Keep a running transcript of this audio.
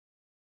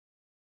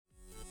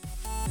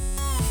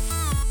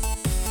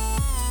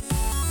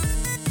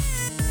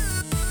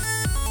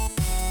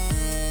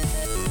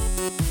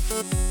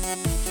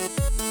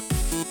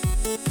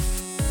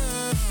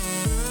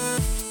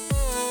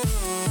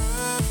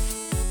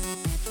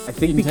I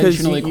think because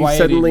you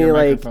suddenly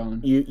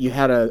you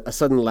had a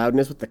sudden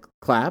loudness with the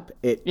clap.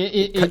 It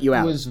cut you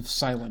out. It was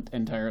silent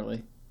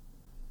entirely.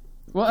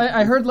 Well,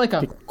 I heard like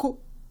a.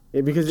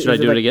 Should I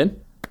do it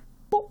again?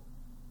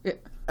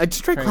 I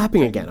just tried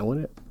clapping again. I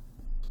want it.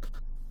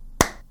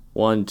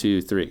 1,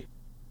 2, 3.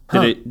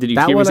 Did you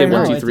hear me say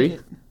 1, 2, 3?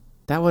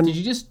 That one. Did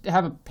you just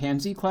have a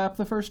pansy clap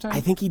the first time? I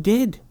think he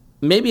did.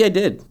 Maybe I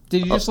did.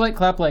 Did you just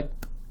clap like?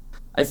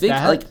 I think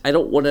that? I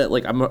don't want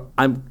to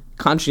I'm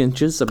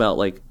conscientious about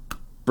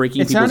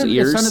breaking people's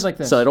ears. It sounded like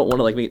this. So I don't want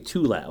to make it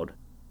too loud.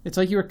 It's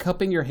like you were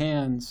cupping your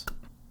hands,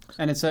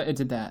 and it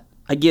did that.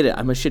 I get it.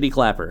 I'm a shitty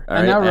clapper.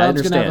 And now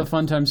Rob's going to have a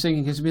fun time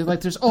singing because he'll be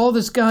like, there's all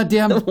this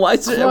goddamn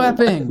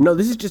clapping. No,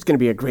 this is just going to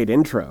be a great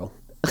intro.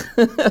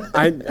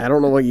 I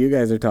don't know what you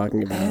guys are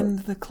talking about. And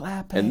the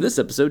clapping. In this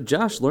episode,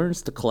 Josh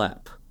learns to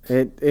clap.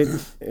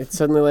 It's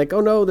suddenly like, oh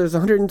no, there's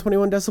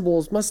 121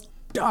 decibels, must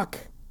duck.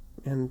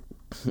 And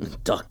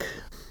duck.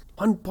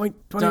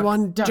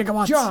 1.21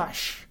 gigawatts.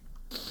 Josh.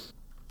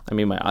 I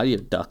mean, my audio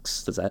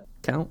ducks. Does that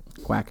count?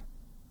 Quack.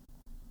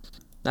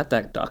 Not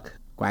that duck.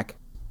 Quack.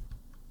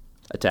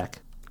 Attack.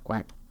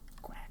 Quack.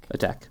 Quack.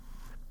 Attack.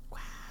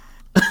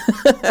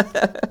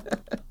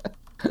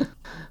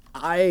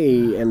 I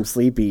am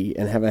sleepy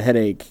and have a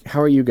headache. How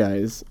are you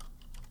guys?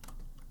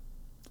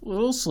 A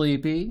little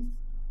sleepy.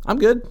 I'm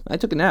good. I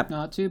took a nap.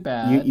 Not too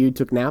bad. You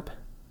took nap?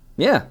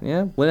 Yeah.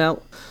 Went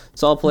out,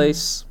 saw a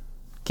place,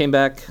 came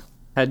back,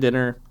 had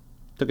dinner,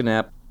 took a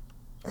nap.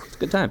 It's a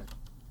good time.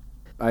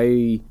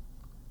 I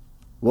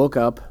woke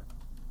up,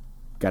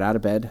 got out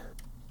of bed,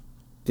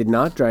 did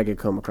not drag a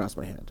comb across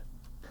my head.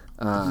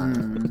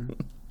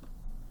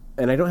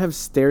 And I don't have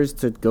stairs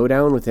to go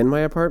down within my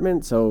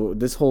apartment, so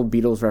this whole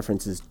Beatles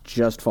reference is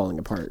just falling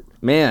apart.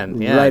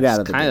 Man, yeah, right out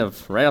of the kind gate.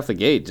 of right off the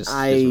gate, just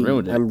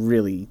ruined it. I'm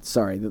really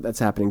sorry that that's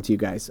happening to you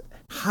guys.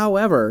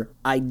 However,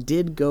 I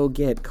did go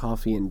get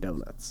coffee and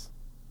donuts.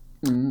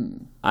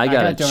 I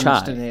got a donuts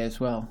chai today as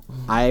well.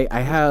 I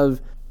have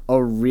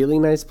a really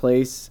nice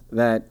place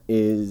that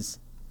is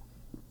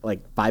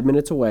 5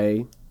 minutes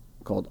away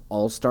called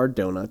All Star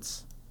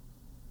Donuts.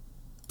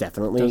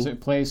 Definitely. Does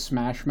it play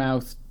Smash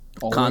Mouth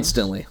always?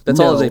 Constantly. That's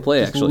all they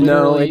play, actually.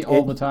 No,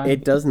 all the time?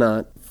 It does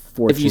not,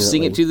 fortunately. If you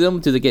sing it to them,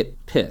 do they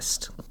get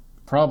pissed?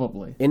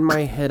 Probably. In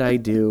my head, I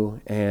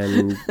do,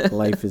 and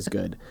life is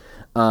good.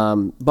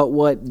 But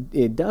what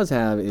it does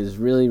have is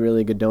really,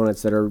 really good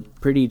donuts that are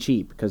pretty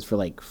cheap, because for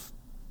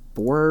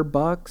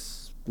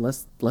 $4,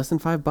 less than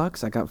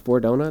 $5, I got 4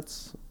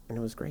 donuts, and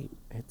it was great.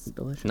 It's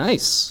delicious.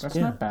 Nice. That's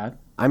not bad.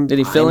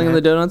 Any filling in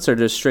the donuts, or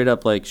just straight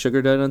up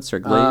sugar donuts or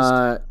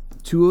glazed?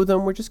 2 of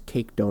them were just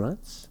cake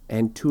donuts,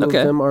 and 2 of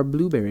them are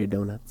blueberry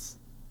donuts.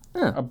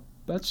 Yeah.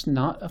 That's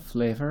not a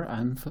flavor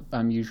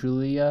I'm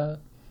usually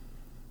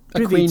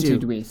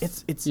acquainted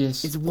with.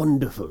 It's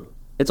wonderful.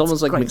 It's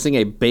almost like mixing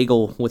a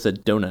bagel with a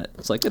donut.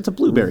 It's a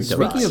blueberry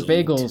donut. Speaking of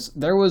bagels,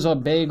 there was a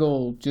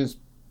bagel just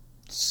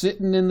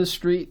sitting in the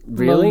street,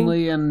 Really?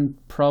 lonely and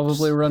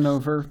probably run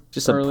over.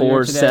 Just a earlier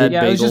poor, today. sad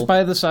Yeah, it was bagel. just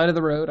by the side of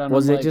the road.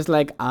 Was it just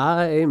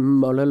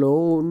I'm all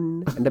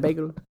alone and a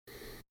bagel?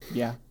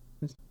 Yeah.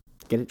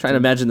 Get it? Trying to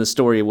imagine the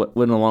story, what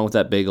went along with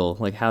that bagel.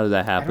 How did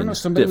that happen? I don't know.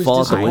 Somebody Did it was fall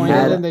out the disappointed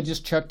window? and they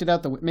just chucked it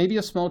out the window. Maybe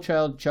a small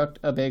child chucked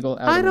a bagel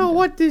out I the don't window.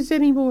 want this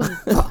anymore.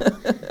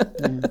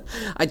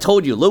 I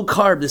told you, low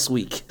carb this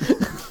week.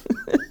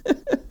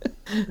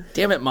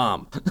 Damn it,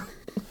 Mom.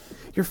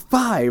 You're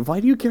 5. Why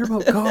do you care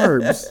about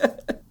carbs?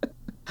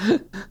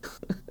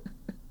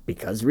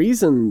 Because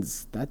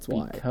reasons. That's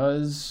why.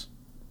 Because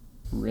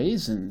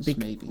raisins,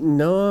 maybe.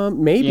 No,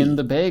 maybe. In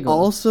the bagel.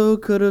 Also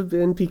could have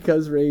been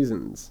because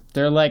raisins.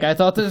 They're like, I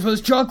thought this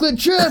was chocolate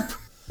chip!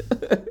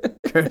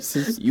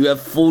 Curses. You have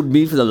fooled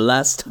me for the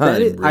last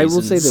time, I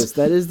will say this.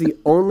 That is the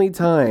only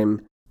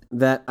time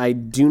that I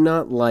do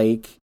not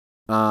like...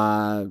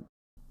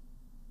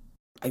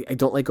 I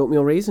don't like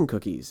oatmeal raisin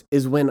cookies.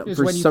 Is when you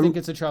some think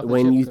it's a chocolate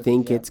when chip you cookie,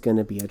 think yeah. it's going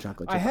to be a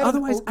chocolate chip. I had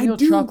Otherwise, an oatmeal I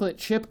do. chocolate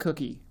chip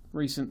cookie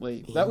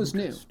recently. That was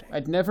new.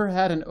 I'd never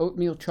had an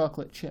oatmeal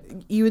chocolate chip.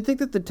 You would think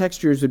that the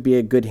textures would be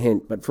a good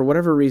hint, but for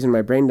whatever reason,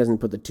 my brain doesn't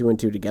put the 2 and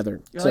 2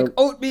 together. You're like,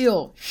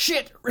 oatmeal,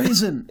 shit,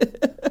 raisin.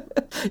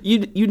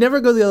 You never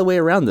go the other way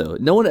around, though.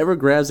 No one ever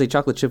grabs a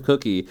chocolate chip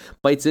cookie,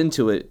 bites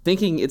into it,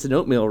 thinking it's an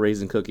oatmeal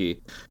raisin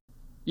cookie.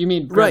 You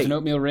mean Right. an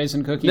oatmeal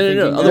raisin cookie? No,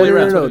 thinking other way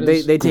that's around. what it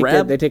is? They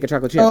Grab- take a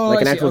chocolate chip, Oh,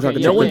 like an I see. actual Okay,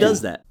 chocolate yeah, chip. No one yeah.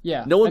 does that.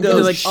 Yeah. No one And they're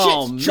goes, like, shit,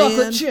 oh, man,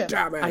 chocolate chip.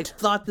 Damn I it.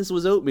 thought this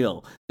was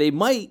oatmeal. They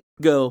might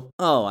go,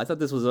 oh, I thought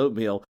this was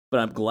oatmeal,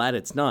 but I'm glad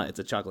it's not. It's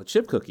a chocolate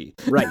chip cookie.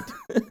 Right.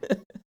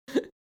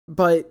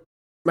 But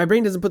my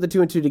brain doesn't put the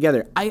 2 and 2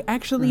 together. I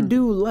actually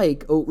do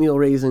like oatmeal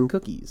raisin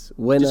cookies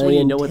when Just I when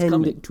you know what's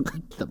intend coming. to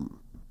eat them.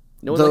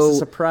 No one likes Though a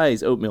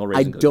surprise oatmeal I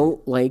raisin cookie.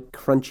 don't like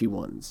crunchy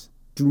ones.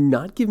 Do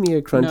not give me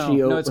a crunchy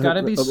No, it's got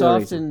to be oatmeal soft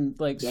raisin. and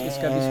it's got to be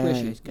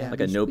squishy. it's gotta Yeah. Like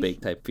a no-bake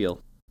type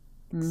feel.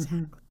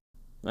 Mhm.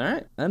 All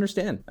right, I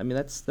understand. I mean,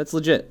 that's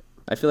legit.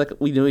 I feel like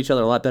we know each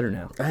other a lot better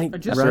now. I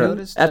just right?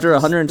 noticed that After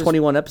this-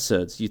 121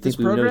 episodes, you This think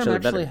we know each program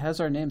other actually better. has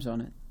our names on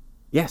it.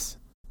 Yes.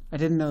 I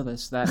didn't know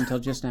that until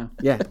just now.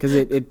 Yeah, because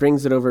it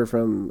brings it over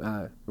from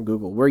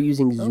Google. We're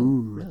using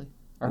Zoom. Really?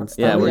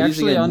 Yeah, Are we we're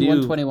actually using a on new-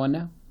 121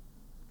 now?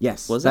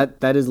 Yes, Was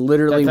that is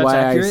literally That's why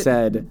accurate? I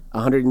said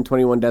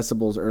 121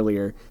 decibels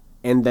earlier,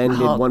 and then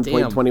did Oh,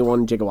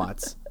 1.21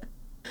 gigawatts.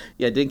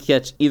 Yeah, didn't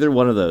catch either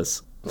one of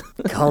those.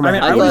 Call I me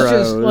mean, I was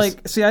just bros.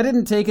 like, see, I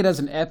didn't take it as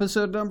an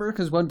episode number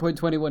because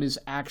 1.21 is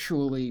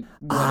actually.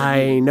 What it I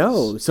is.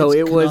 know. So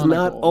It's it was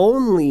not canonical.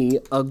 only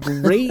a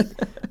great,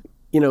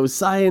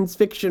 science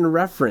fiction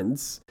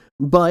reference,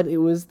 but it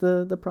was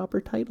the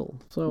proper title.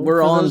 So We're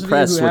For all those of you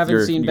impressed who with haven't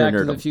your seen your Back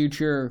to the nerdom.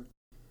 Future,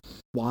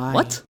 why?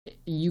 What?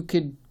 you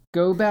could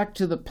go back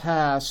to the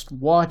past,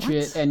 watch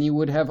it, and you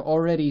would have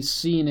already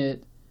seen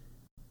it,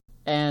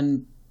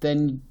 and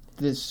then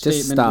this Just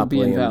statement stop, would be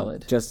Liam.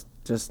 invalid.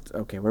 Just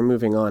okay. We're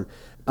moving on.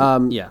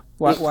 Yeah.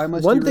 Why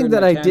must One you thing ruin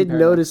that my I time did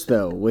paradox? notice,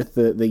 though, with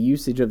the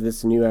usage of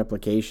this new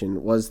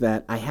application was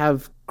that I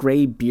have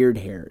gray beard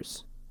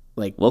hairs.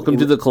 Like Welcome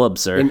to the club,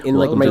 sir. in,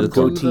 like, Welcome my to the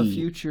Welcome club. to the goatee.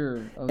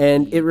 future. of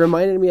And the- it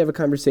reminded me of a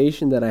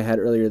conversation that I had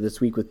earlier this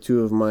week with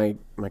two of my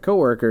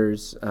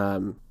coworkers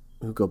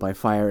who go by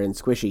Fire and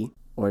Squishy,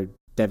 or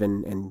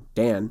Devin and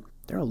Dan.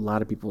 There are a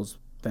lot of people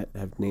that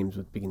have names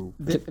with begin.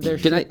 their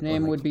Can I- ship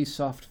name would be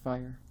Soft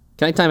Fire.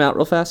 Can I time out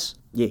real fast?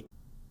 Yeah.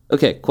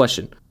 Okay,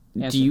 question.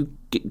 Answer.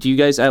 Do you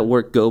guys at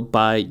work go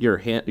by your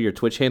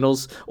Twitch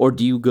handles, or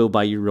do you go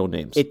by your real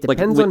names? It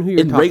depends on who you're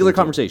in regular talking to.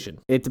 conversation.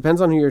 It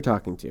depends on who you're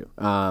talking to.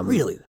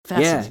 Really?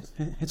 Yeah.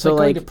 It's So, like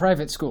going like- to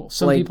private school.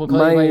 Some Like people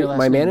call you by your last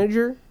my name.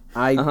 manager,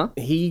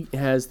 he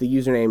has the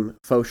username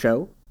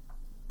Foshow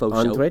Faux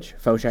on show. Twitch.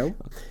 Foshow.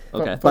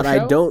 Okay. But I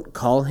Foshow? don't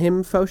call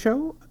him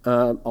Foshow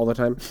all the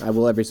time. I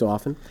will every so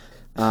often.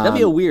 That'd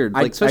be a weird,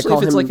 I like, especially call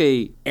if it's him like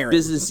a Aaron.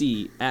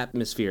 businessy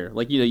atmosphere.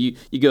 Like, you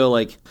go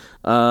like,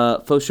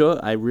 faux show,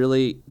 I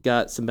really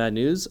got some bad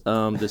news.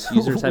 This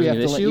user's We having have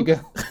an to let issue. you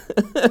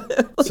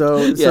go. So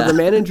Yeah. the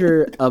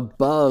manager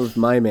above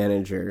my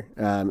manager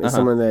is Uh-huh.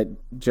 someone that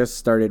just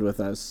started with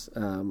us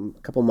a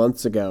couple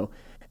months ago,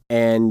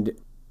 and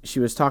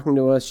she was talking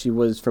to us. She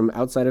was from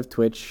outside of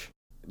Twitch,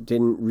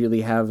 didn't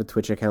really have a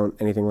Twitch account,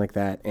 anything like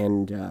that,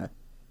 and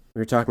we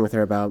were talking with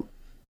her about,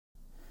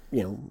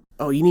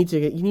 oh, you need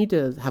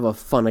to have a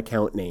fun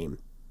account name,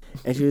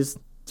 and she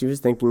was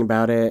thinking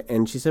about it,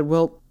 and she said,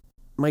 well,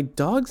 my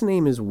dog's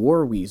name is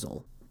War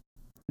Weasel.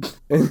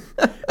 I'm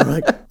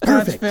like, That's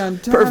perfect.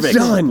 fantastic. Perfect.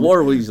 Done.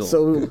 War Weasel.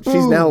 So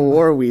she's now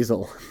War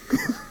Weasel.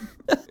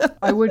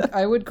 I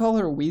would call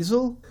her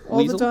Weasel all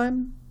Weasel? the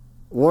time.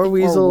 War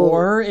Weasel. Or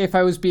War, if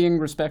I was being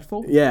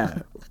respectful. Yeah.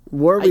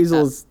 War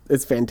Weasel's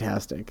it's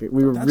fantastic.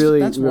 We were That's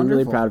really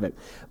wonderful. proud of it.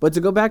 But to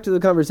go back to the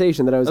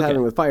conversation that I was Okay.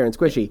 having with Fire and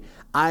Squishy,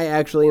 I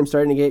actually am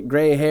starting to get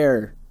gray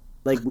hair.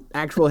 Like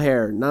actual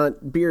hair,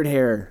 not beard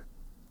hair.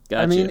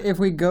 Gotcha. I mean, if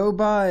we go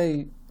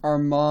by our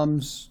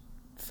mom's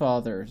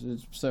father,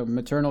 so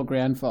maternal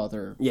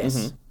grandfather,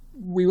 Yes.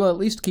 we will at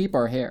least keep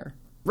our hair.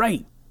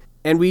 Right.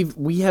 And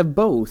we have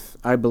both,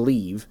 I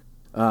believe,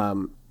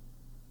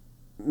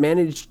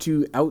 managed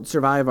to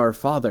outsurvive our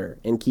father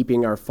in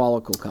keeping our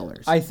follicle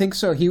colors. I think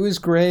so. He was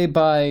gray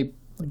by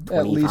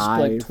at least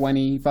 25.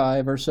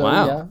 25 or so.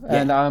 Wow. Yeah.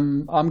 And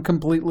I'm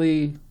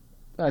completely,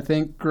 I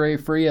think, gray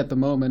free at the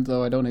moment,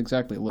 though I don't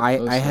exactly look. I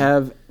closely.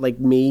 have like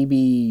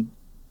maybe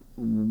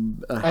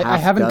I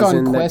haven't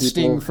gone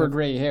questing for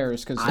gray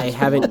hairs because I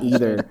haven't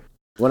either.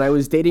 When I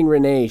was dating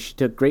Renee, she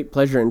took great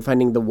pleasure in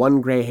finding the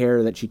one gray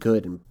hair that she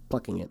could and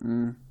plucking it.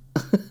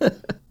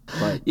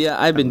 But yeah,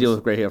 I've been dealing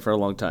with gray hair for a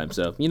long time,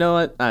 so you know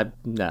what?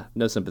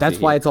 No sympathy. that's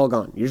why here. it's all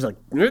gone. You're just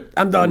like,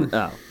 I'm done.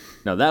 Oh.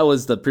 No, that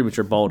was the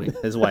premature balding.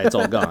 Is why it's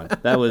all gone.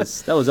 That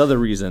was other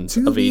reasons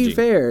To of be aging.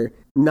 fair,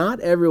 not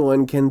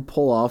everyone can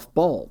pull off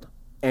bald,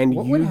 and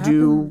What you would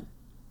do happen-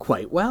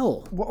 quite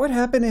well. What would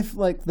happen if,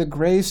 like, the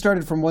gray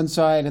started from one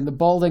side and the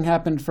balding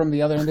happened from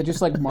the other, and they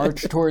just, like,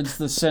 march towards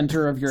the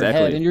center of your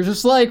Exactly. head, and you're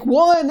just like,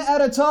 one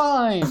at a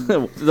time?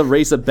 The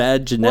race of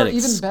bad Or genetics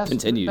even best,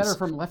 continues. better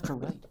from left to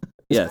right.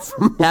 Yes,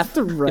 half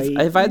to right.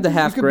 If I had the You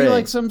half could gray, be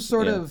like some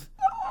sort yeah. of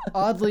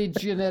oddly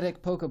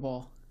genetic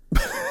Pokeball.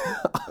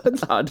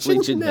 oddly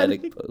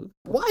genetic.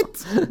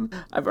 What?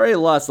 I've already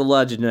lost a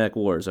lot of genetic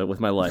wars with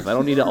my life. I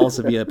don't need to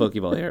also be a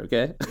Pokeball here,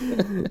 okay?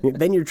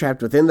 Then you're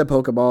trapped within the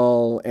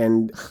Pokeball,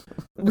 and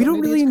we don't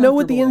maybe really it's know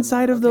what the comfortable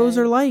inside anymore, of those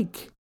okay? are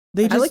like.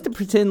 They just I like to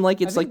pretend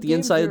like it's I like think the Game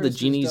inside of the Theorist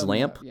has genie's done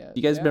lamp. that, yeah.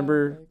 You guys Yeah,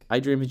 remember like- I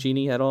Dream of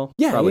Genie at all?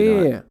 Yeah, Probably yeah,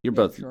 not. yeah. You're Yeah,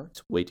 both sure.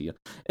 it's way too young.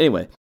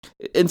 Anyway,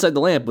 inside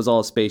the lamp was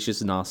all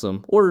spacious and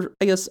awesome. Or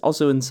I guess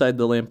also inside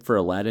the lamp for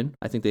Aladdin.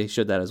 I think they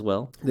showed that as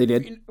well. they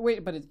did.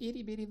 Wait, but it's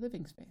itty bitty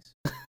living space.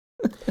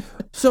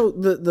 So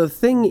the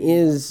thing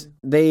is,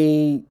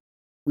 we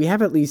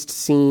have at least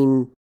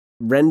seen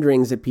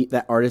renderings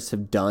that artists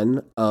have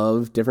done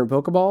of different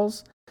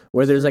Pokeballs,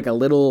 where there's like a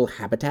little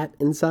habitat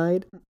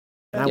inside.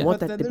 And I Yeah. want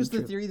But that then to be there's the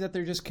true. theory that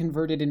they're just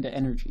converted into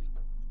energy.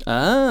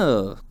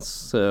 Oh,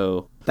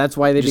 so That's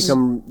why they Just-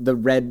 become the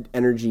red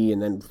energy, and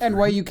then And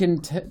why you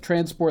can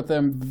transport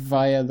them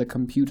via the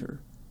computer.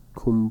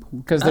 Kum-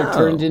 Because they're Oh.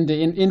 turned into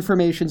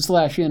information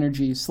 /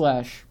 energy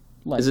 /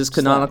 Like, Is this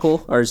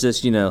canonical, or is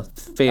this, fan?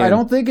 I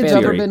don't think it's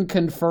ever theory? been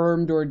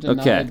confirmed or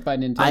denied by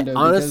Nintendo. I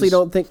honestly because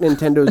don't think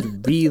Nintendo's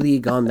really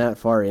gone that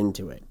far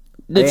into it.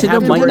 They Nintendo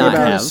have to might worry not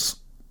about- have.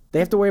 They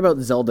have to worry about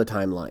Zelda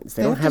timelines.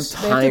 They don't have They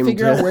have to time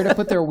figure out where to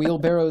put their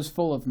wheelbarrows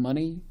full of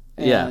money.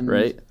 Yeah, and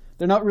right.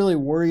 They're not really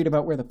worried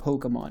about where the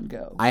Pokemon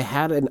go. I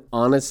had an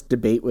honest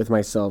debate with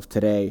myself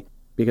today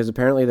because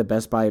apparently the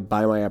Best Buy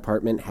by my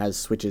apartment has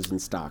Switches in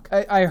stock.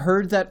 I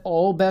heard that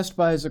all Best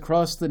Buys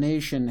across the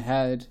nation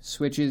had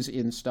Switches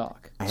in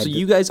stock. So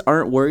you guys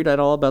aren't worried at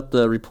all about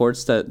the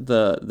reports that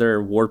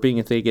they're warping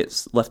if they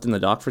get left in the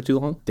dock for too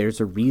long? There's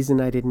a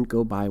reason I didn't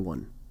go buy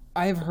one.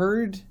 I've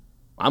heard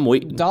I'm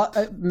waiting.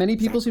 many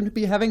people seem to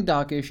be having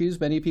dock issues.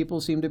 Many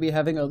people seem to be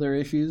having other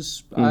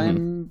issues. Mm-hmm.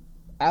 I'm,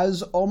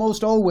 as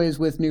almost always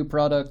with new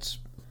products,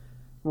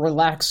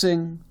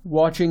 relaxing,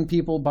 watching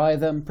people buy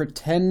them,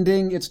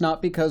 pretending it's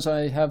not because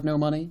I have no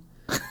money.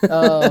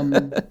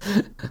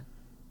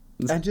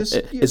 And just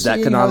Is that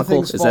seeing canonical? How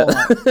things Is fall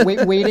that-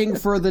 out. waiting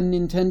for the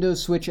Nintendo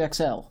Switch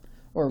XL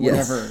or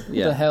whatever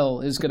Yeah. the hell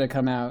is going to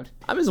come out.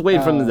 I'm just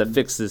waiting for them to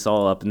fix this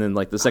all up, and then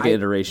the second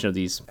iteration of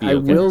these. Be I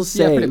okay. will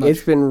say pretty much.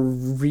 it's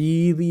been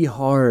really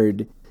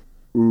hard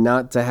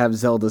not to have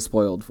Zelda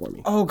spoiled for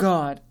me. Oh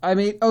God! I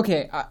mean,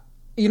 okay.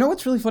 You know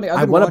what's really funny? I've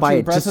I been want to watching buy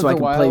it Breath just of so I the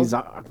can Wild. play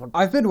Zelda.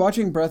 I've been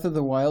watching Breath of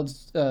the Wild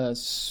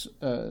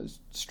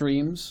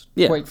streams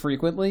Yeah. quite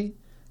frequently,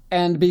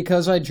 and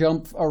because I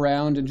jump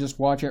around and just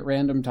watch at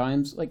random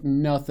times, like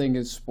nothing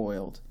is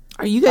spoiled.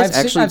 Are you guys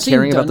actually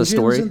caring about the dungeons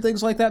story? and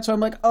things like that? So I'm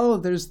like, oh,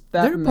 there's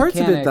that. There are parts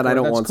of it mechanic, that I or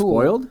don't that's want cool.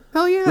 spoiled.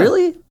 Hell yeah.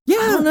 Really? Yeah,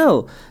 I don't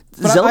know.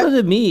 But Zelda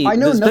to me, I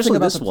know nothing especially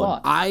about this the one.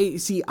 plot. I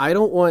see. I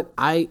don't want.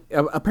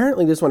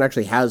 Apparently this one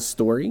actually has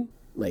story.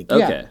 Like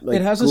Okay. Yeah,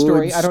 it has a good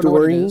story. I don't know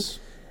what it story, is.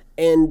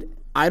 and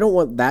I don't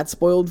want that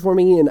spoiled for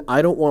me, and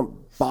I don't want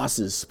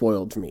bosses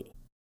spoiled for me.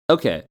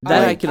 Okay,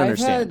 that I can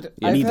understand.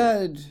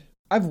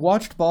 I've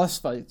watched boss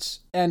fights,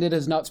 and it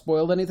has not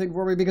spoiled anything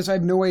for me because I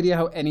have no idea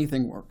how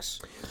anything works.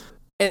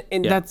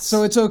 And Yeah. that's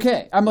So it's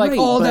okay. I'm like, right,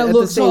 oh, but that at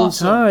looks the same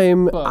awesome.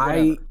 time, But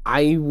whatever.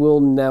 I will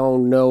now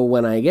know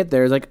when I get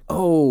there. It's like,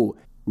 oh,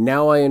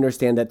 now I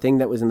understand that thing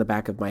that was in the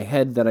back of my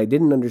head that I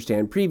didn't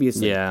understand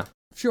previously. Yeah.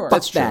 Sure.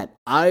 Fuck that.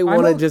 I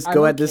want to just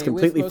go at this okay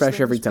with completely most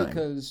fresh every things time.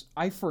 because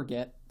I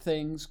forget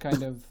things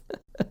kind of.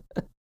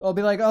 I'll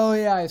be like, oh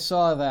yeah, I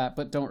saw that,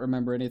 but don't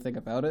remember anything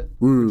about it,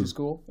 which is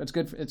cool. It's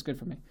good. It's good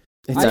for me.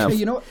 It's-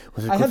 You know,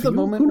 Was it I good had for the you?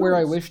 moment Who where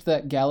I knows? wished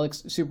that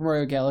Super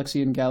Mario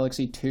Galaxy and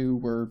Galaxy 2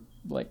 were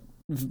like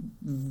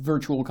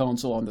virtual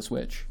console on the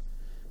Switch.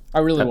 I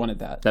really wanted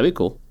that. That'd be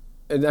cool.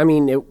 I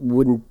mean, it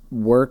wouldn't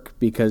work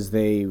because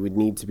they would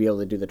need to be able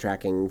to do the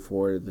tracking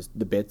for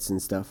the bits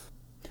and stuff.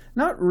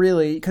 Not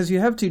really, because you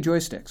have two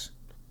joysticks.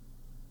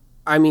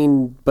 I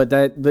mean, but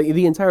that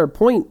the entire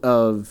point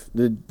of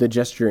the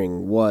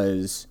gesturing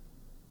was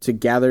to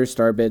gather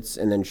star bits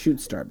and then shoot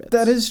star bits.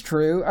 That is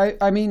true.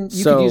 I mean,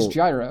 you So- could use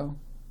gyro,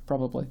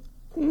 probably.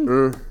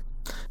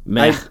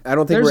 Meh. I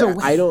don't think There's we're. a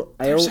way. I don't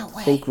There's a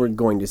think we're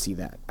going to see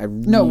that. I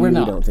really No, we're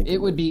not. don't think It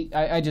would be.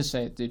 I just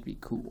say it'd be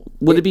cool.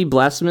 Would it be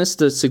blasphemous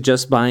to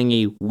suggest buying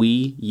a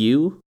Wii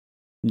U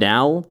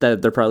now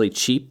that they're probably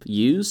cheap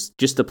used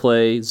just to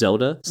play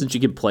Zelda, since you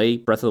can play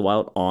Breath of the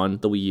Wild on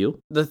the Wii U?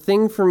 The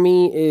thing for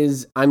me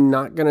is I'm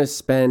not gonna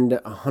spend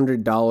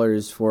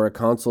 $100 for a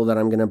console that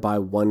I'm gonna buy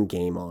one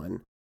game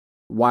on,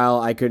 while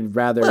I could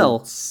rather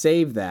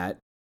save that.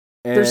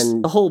 And There's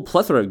a whole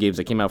plethora of games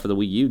that came out for the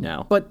Wii U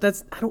now. but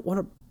I don't want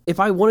to. If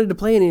I wanted to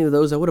play any of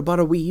those, I would have bought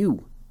a Wii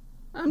U.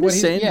 I'm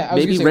just saying, I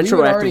was maybe gonna say,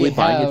 we would already retroactively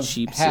buying a have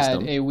cheap had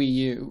system. a Wii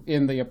U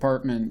in the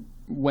apartment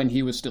when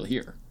he was still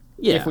here.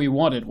 Yeah. If we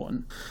wanted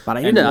one. But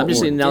I No, didn't I'm just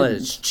want saying now that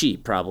didn't. it's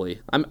cheap,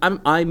 probably. I'm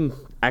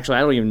actually,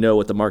 I don't even know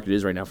what the market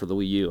is right now for the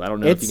Wii U. I don't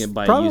know if It's you can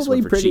buy a used probably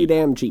one for pretty cheap.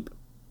 damn cheap.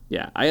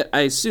 Yeah, I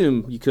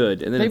assume you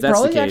could, and then They if that's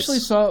the probably case, actually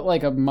saw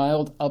like a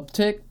mild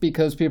uptick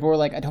because people were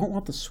like, I don't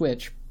want the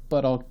Switch,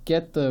 but I'll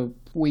get the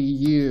Wii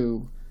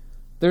U.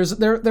 There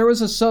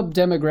was a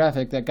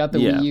sub-demographic that got the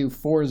Yeah. Wii U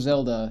for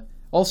Zelda.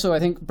 Also, I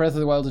think Breath of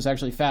the Wild is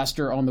actually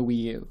faster on the Wii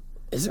U.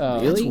 Is it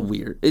That's really?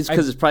 weird. It's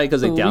because it's probably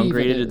because they believe it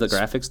downgraded the is.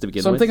 graphics to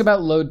begin Something with.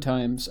 about load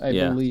times, I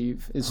Yeah.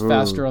 believe, is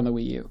faster on the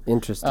Wii U.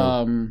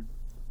 Interesting.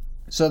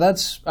 So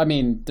that's, I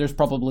mean, there's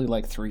probably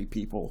like 3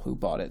 people who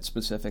bought it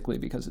specifically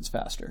because it's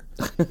faster.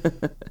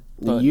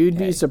 But, You'd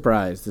hey. be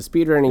surprised. The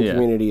speedrunning Yeah.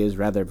 community is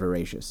rather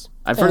voracious.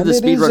 I've heard And the it is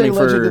a speedrunning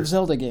Legend for of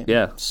Zelda game.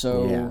 Yeah.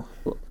 So Yeah.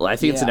 Well, I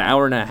think it's an Yeah.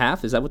 hour and a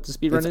half. Is that what the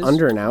speedrun It's is?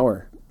 under an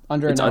hour.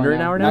 under It's an hour under an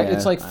now. hour now?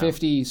 It's Yeah. like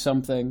 50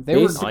 something. They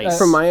Bas- Nice.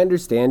 From my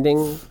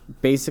understanding,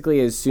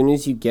 basically, as soon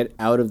as you get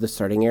out of the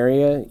starting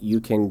area,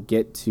 you can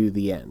get to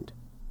the end.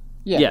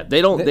 Yeah,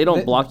 they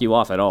don't block you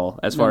off at all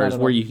as far not as at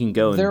where all. you can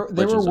go. in They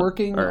Legends were of-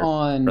 working or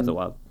on Breath of the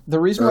Wild. The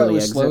reason why it Early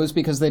was slow exit. is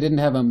because they didn't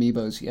have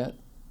amiibos yet,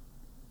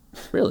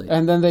 Really?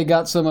 and then they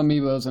got some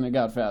amiibos and it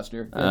got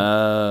faster.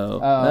 Oh,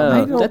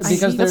 I don't- that's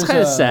because that's there's kind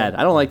of a- sad.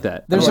 I don't like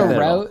that. I There's don't a like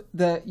that at all. route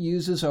that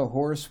uses a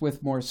horse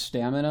with more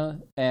stamina,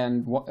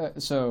 and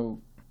so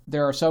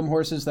there are some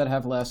horses that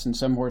have less and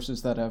some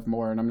horses that have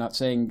more. And I'm not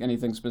saying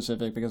anything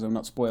specific because I'm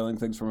not spoiling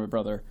things for my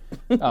brother.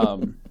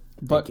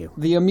 But you.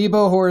 the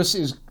amiibo horse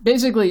is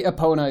basically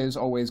Epona is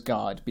always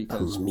God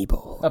because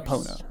Amiibo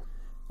horse.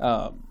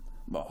 Epona.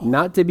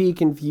 Not to be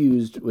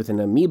confused with an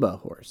amoeba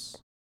horse.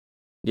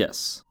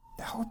 Yes.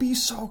 That would be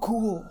so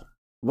cool.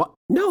 What?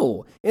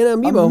 No, an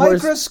amoeba A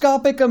horse.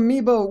 microscopic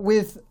amiibo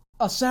with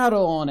a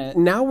saddle on it.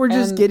 Now we're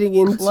just And, getting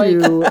into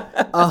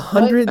like-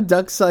 100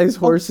 duck-sized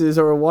horses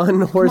or one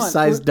Come on,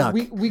 horse-sized duck.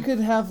 We could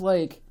have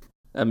like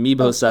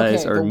Amiibo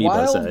size or the amoeba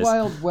wild, size.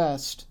 Wild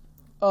West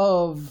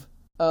of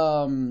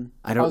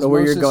I don't know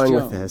where you're Osmosis going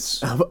Jones. with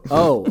this.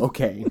 Oh,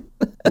 okay.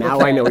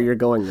 Now I know where you're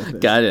going with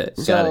this. Got it. Got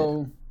it.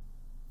 So,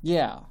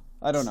 yeah,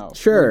 I don't know.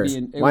 Sure, It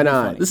would be why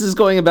not? funny. This is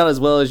going about as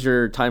well as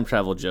your time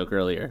travel joke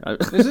earlier.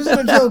 This isn't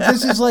a joke.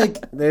 This is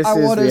like This I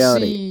is want to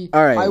reality. see.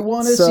 All right, I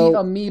want to so- see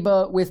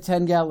amoeba with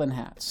 10-gallon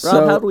hats. Rob,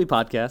 So- how do we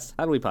podcast?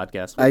 I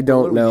What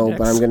don't do we know, do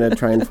but I'm next? going to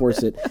try and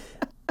force it.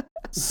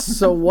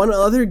 So one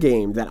other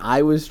game that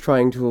I was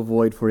trying to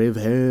avoid for a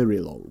very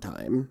long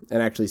time,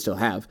 and actually still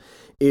have,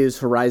 is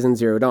Horizon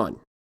Zero Dawn.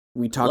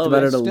 We talked Love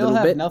about it. it a Still little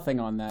have bit. nothing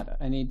on that.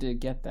 I need to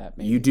get that.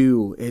 Maybe You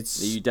do.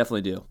 You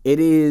definitely do. It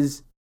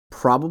is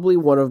probably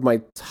one of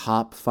my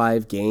top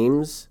 5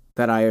 games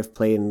that I have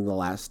played in the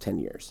last 10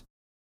 years.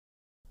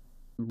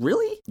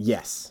 Really?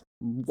 Yes.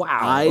 Wow.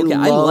 I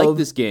I love like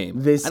this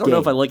game. this I don't know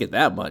if game. I like it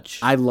that much.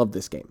 I love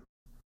this game.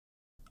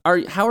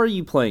 How are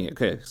you playing it?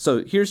 Okay,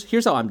 so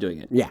here's how I'm doing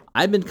it. Yeah.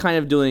 I've been kind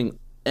of doing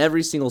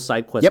every single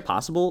side quest Yep.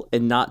 possible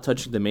and not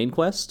touching the main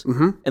quest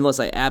unless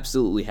I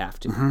absolutely have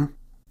to.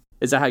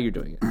 Is that how you're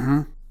doing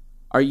it?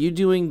 Are you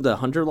doing the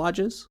Hunter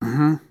Lodges?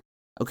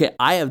 Okay,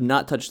 I have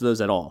not touched those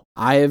at all.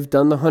 I have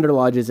done the 100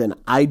 lodges and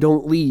I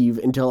don't leave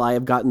until I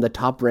have gotten the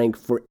top rank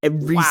for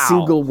every Wow.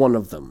 single one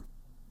of them.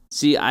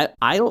 See, I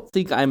don't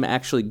think I'm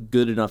actually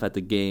good enough at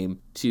the game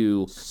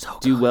to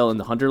do well in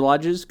the Hunter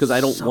Lodges because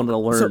I don't want to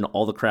learn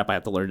all the crap I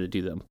have to learn to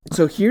do them.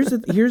 So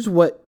here's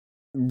what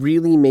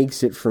really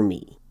makes it for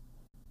me.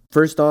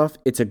 First off,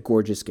 it's a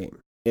gorgeous game.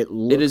 It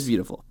looks It is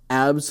beautiful.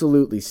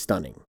 absolutely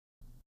stunning.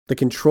 The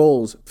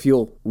controls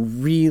feel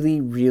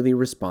really, really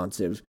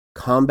responsive.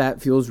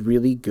 Combat feels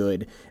really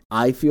good.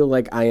 I feel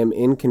like I am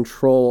in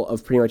control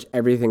of pretty much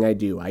everything I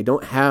do. I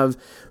don't have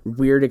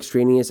weird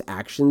extraneous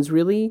actions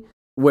really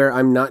where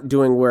I'm not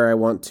doing where I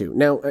want to.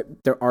 Now,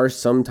 there are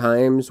some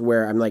times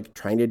where I'm like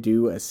trying to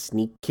do a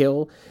sneak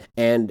kill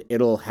and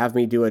it'll have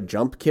me do a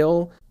jump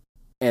kill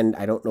and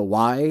I don't know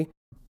why.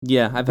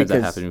 Yeah, I've had that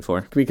Because- happen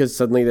before. Because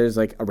suddenly there's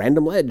like a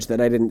random ledge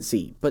that I didn't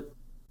see. But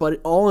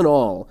all in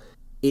all,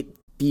 it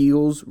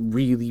feels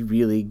really,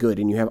 really good,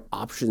 and you have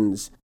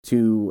options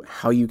to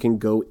how you can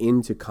go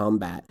into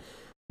combat.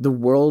 The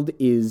world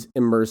is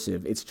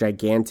immersive, it's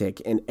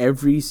gigantic, and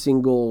every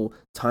single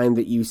time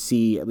that you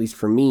see, at least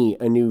for me,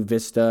 a new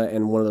vista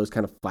and one of those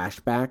kind of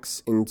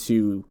flashbacks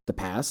into the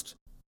past,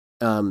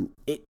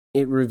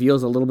 it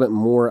reveals a little bit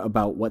more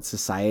about what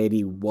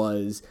society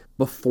was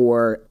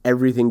before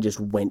everything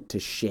just went to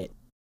shit.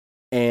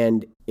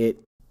 And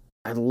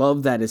I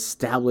love that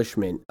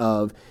establishment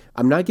of,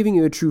 I'm not giving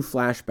you a true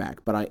flashback,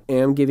 but I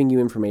am giving you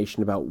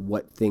information about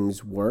what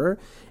things were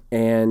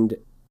and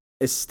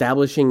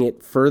establishing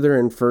it further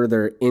and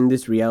further in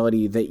this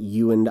reality that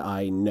you and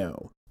I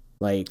know.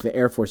 Like the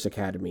Air Force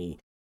Academy,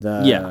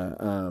 I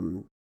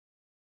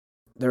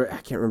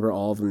can't remember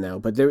all of them now,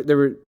 but there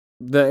were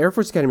the Air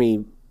Force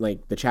Academy,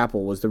 like the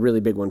chapel, was the really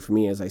big one for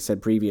me, as I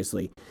said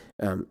previously.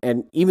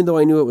 And even though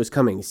I knew it was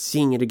coming,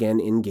 seeing it again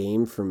in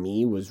game for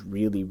me was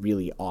really,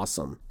 really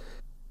awesome.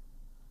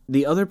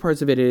 The other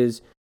parts of it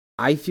is,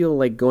 I feel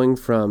like going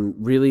from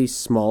really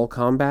small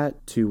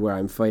combat to where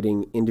I'm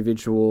fighting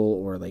individual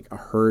or like a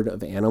herd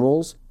of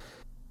animals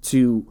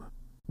to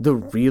the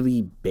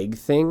really big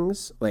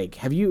things. Like,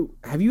 have you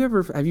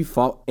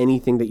fought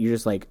anything that you're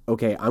just like,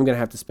 okay, I'm going to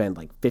have to spend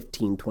like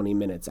 15, 20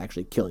 minutes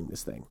actually killing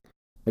this thing?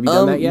 Have you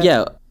done that yet?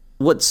 Yeah.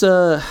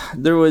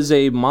 There was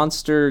a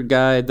monster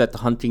guy that the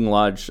hunting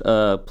lodge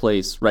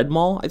place, Red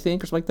Mall, I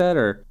think, or something like that,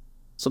 or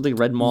something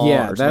Red Mall,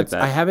 Yeah, or something like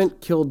that. I haven't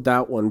killed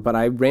that one, but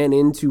I ran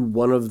into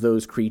one of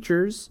those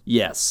creatures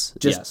Yes.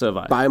 just yeah, so have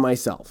I. by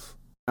myself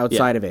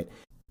outside of it.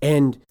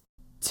 And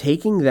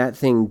taking that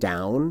thing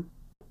down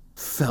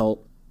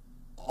felt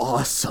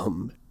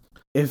awesome.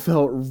 It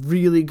felt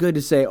really good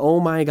to say,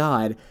 oh my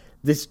God,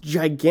 this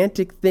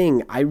gigantic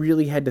thing, I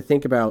really had to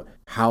think about,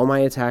 how am I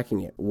attacking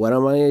it? What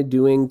am I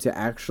doing to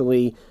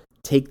actually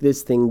take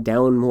this thing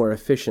down more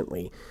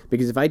efficiently?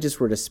 Because if I just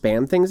were to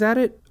spam things at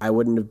it, I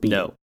wouldn't have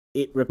beaten it.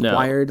 It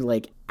required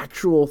like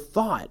actual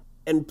thought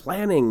and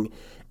planning.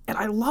 And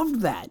I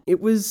loved that.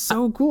 It was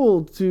so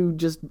cool to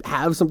just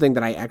have something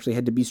that I actually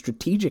had to be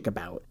strategic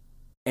about.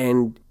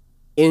 And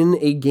in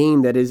a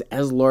game that is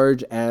as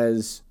large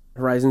as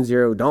Horizon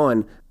Zero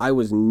Dawn, I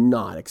was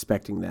not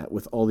expecting that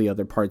with all the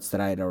other parts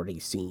that I had already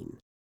seen.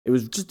 It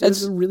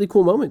was a really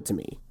cool moment to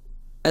me.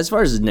 As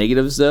far as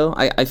negatives, though,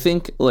 I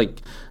think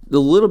like the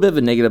little bit of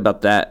a negative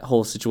about that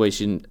whole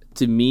situation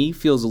to me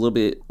feels a little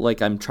bit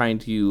like I'm trying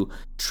to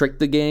trick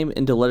the game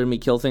into letting me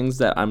kill things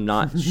that I'm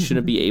not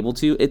shouldn't be able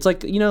to. It's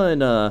like,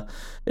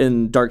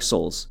 in Dark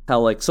Souls,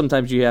 how like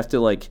sometimes you have to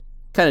like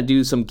kind of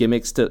do some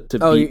gimmicks to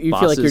Oh, beat you bosses.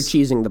 feel like you're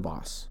cheesing the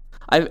boss.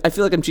 I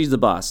feel like I'm cheesing the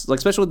boss, like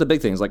especially with the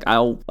big things. Like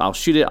I'll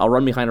shoot it, I'll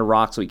run behind a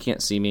rock so he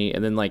can't see me,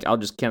 and then like I'll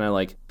just kind of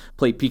like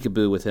play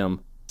peekaboo with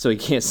him so he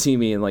can't see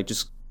me, and like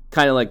just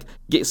kind of like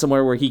get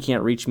somewhere where he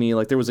can't reach me.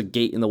 Like there was a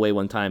gate in the way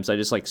one time, so I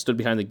just like stood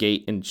behind the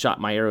gate and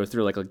shot my arrow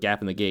through like a gap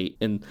in the gate,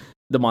 and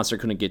the monster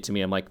couldn't get to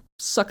me. I'm like,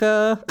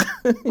 sucker.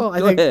 Well,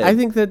 Go ahead. I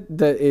think that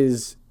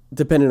is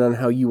dependent on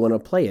how you want to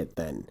play it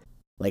then.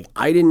 Like,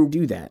 I didn't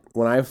do that.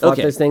 When I fought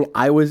Okay. this thing,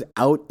 I was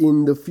out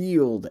in the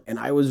field, and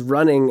I was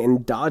running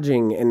and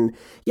dodging, and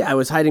yeah, I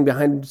was hiding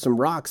behind some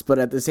rocks, but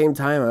at the same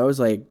time, I was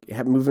like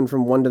moving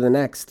from one to the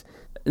next.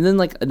 And then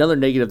like another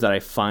negative that I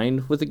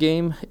find with the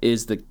game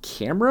is the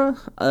camera.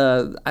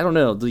 I don't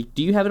know. Do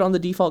you have it on the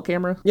default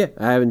camera? Yeah,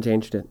 I haven't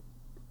changed it.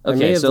 I may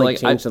Okay, have so like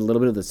changed a little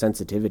bit of the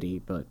sensitivity,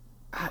 but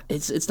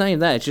it's not even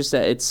that. It's just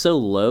that it's so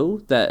low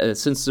that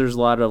since there's a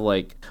lot of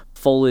like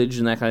foliage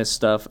and that kind of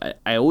stuff,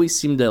 I always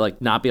seem to like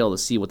not be able to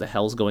see what the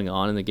hell's going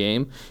on in the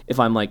game if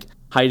I'm like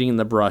hiding in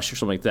the brush or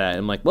something like that. And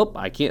I'm like, well,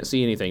 I can't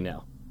see anything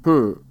now.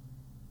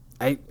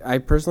 I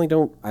personally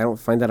don't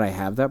find that I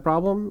have that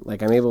problem.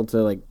 Like, I'm able to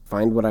like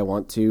find what I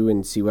want to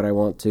and see what I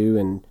want to,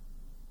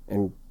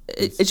 and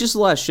It's just a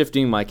lot of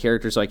shifting my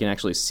character so I can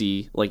actually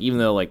see, like, even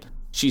though like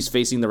she's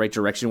facing the right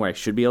direction where I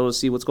should be able to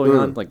see what's going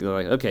on. Like, they're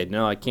like, okay,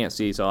 no, I can't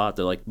see, so I'll have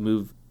to like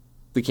move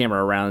the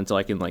camera around until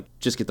I can like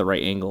just get the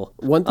right angle.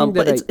 One thing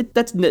but that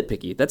that's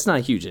nitpicky. That's not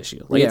a huge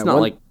issue. Like, yeah, it's not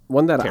one, like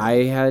one that camera.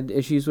 I had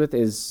issues with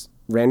is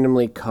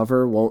randomly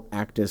cover won't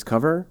act as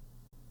cover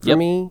for Yep,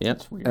 me.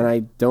 yep. And I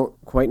don't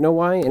quite know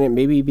why. And it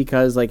may be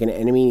because like an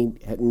enemy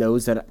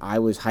knows that I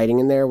was hiding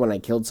in there when I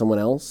killed someone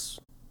else.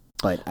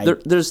 But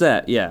There's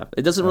that, yeah.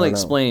 It doesn't really don't know.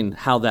 explain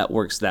how that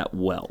works that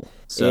well.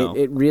 So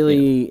it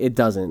really it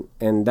doesn't,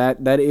 and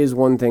that is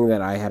one thing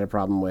that I had a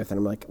problem with, and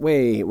I'm like,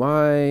 wait,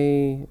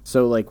 why?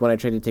 So like when I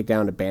tried to take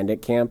down a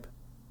bandit camp,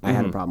 I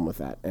had a problem with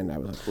that, and I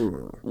was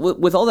like,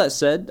 with all that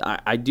said,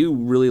 I do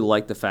really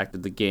like the fact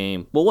that the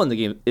game. Well, one, the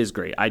game is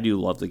great. I do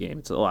love the game.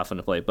 It's a lot of fun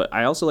to play. But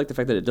I also like the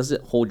fact that it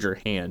doesn't hold your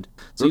hand.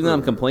 So even though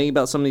I'm complaining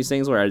about some of these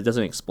things where it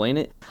doesn't explain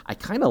it, I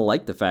kind of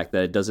like the fact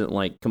that it doesn't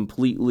like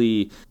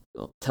completely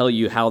tell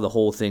you how the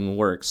whole thing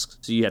works.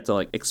 So you have to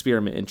like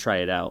experiment and try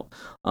it out.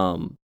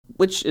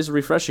 Which is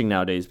refreshing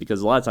nowadays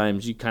because a lot of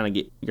times you kind of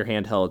get your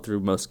hand held through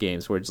most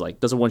games where it's like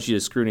doesn't want you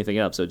to screw anything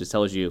up, so it just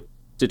tells you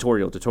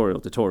tutorial.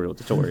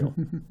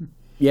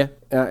 yeah.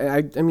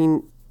 I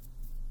mean,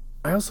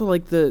 I also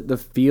like the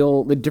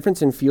feel, the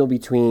difference in feel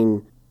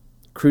between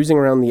cruising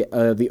around the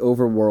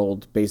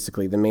overworld,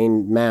 basically the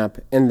main map,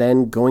 and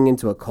then going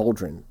into a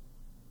cauldron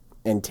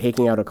and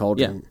taking out a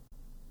cauldron.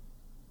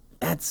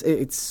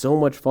 It's so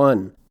much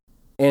fun,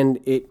 and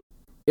it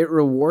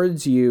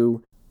rewards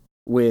you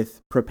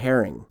with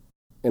preparing,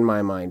 in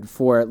my mind,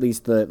 for at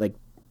least the like.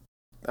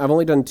 I've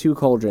only done 2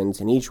 cauldrons,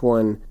 and each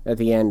one at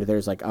the end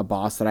there's like a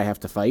boss that I have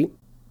to fight.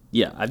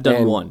 Yeah, I've done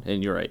And- one,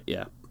 and you're right.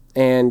 Yeah.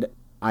 And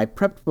I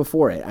prepped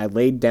before it. I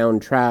laid down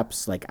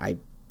traps. Like, I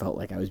felt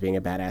like I was being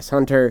a badass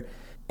hunter,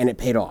 and it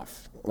paid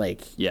off.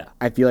 Like, Yeah.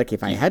 I feel like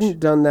if I hadn't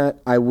done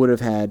that, I would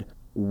have had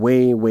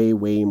way, way,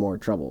 way more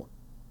trouble.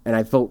 And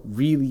I felt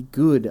really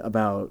good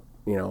about,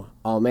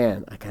 oh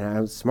man, I kind of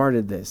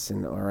outsmarted this,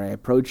 or I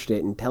approached it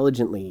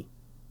intelligently.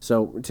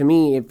 So to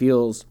me, it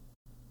feels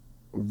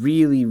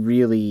really,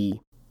 really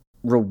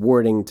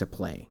rewarding to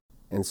play.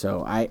 And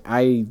so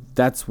I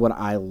that's what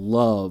I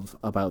love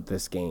about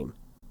this game.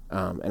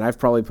 And I've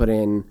probably put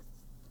in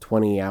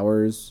 20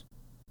 hours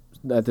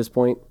at this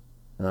point.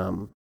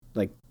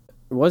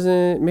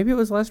 Maybe it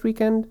was last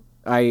weekend.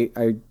 I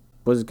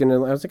was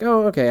like,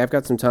 oh, okay, I've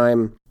got some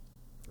time.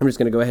 I'm just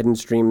gonna go ahead and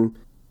stream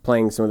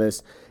playing some of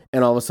this.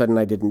 And all of a sudden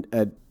I did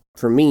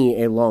for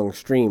me, a long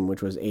stream,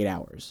 which was 8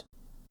 hours.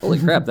 Holy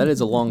crap, that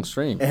is a long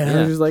stream. And I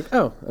was just like,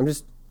 oh,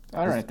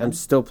 All right, then. I'm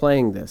still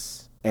playing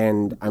this.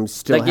 And I'm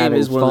still That game having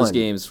is one fun. of those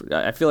games.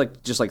 I feel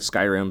like just like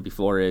Skyrim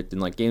before it,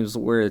 and like games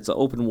where it's an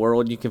open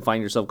world, you can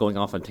find yourself going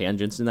off on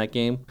tangents in that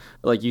game.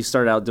 Like you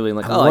start out doing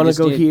like, I want to just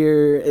go need-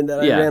 here, and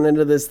then Yeah. I ran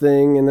into this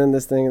thing, and then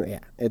this thing. Yeah,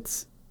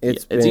 it's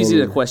easy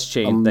to been quest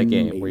chain that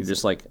game where you're amazing.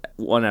 just like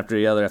one after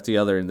the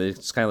other, and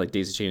it's kind of like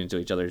daisy chaining into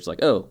each other. It's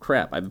like, oh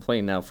crap, I've been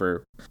playing now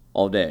for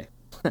all day.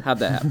 How'd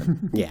that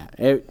happen? Yeah,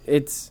 it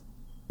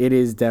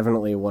is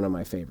definitely one of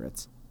my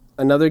favorites.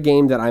 Another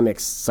game that I'm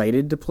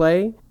excited to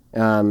play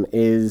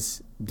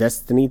is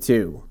Destiny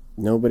 2.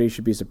 Nobody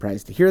should be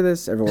surprised to hear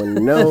this.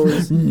 Everyone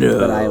knows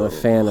that I am a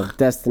fan of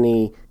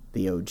Destiny,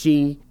 the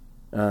OG,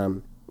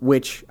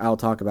 which I'll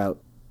talk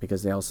about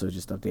because they also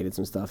just updated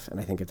some stuff, and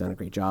I think have done a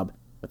great job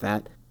with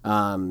that.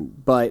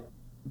 But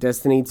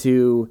Destiny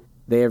 2,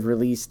 they have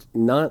released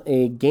not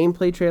a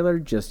gameplay trailer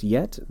just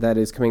yet. That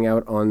is coming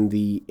out on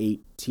the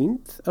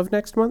 18th of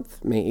next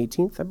month, May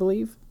 18th, I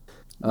believe.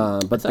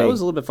 But I thought it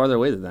was a little bit farther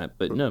away than that,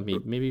 but no,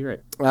 maybe you're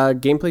right.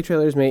 gameplay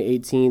trailer is May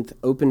 18th.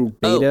 Open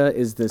beta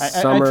is the I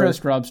summer.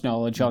 trust Rob's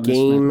knowledge on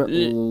Game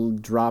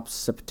this. drops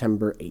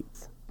September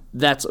 8th.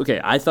 That's okay.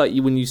 I thought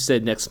when you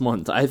said next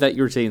month, I thought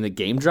you were saying the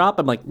game drop.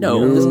 I'm like,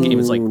 no, this game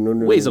is like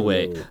no, ways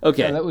away.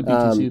 Okay, Yeah, that would be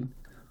too soon.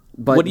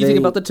 But what do you think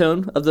about the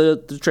tone of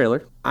the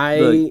trailer?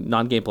 The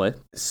non-gameplay.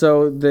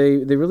 So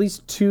they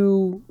released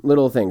two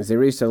little things. They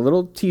released a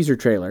little teaser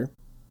trailer.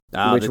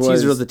 The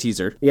teaser of the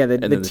teaser. Yeah,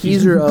 the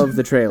teaser of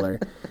the trailer,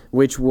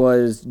 which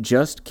was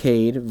just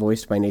Cade,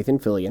 voiced by Nathan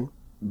Fillion,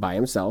 by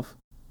himself.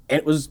 And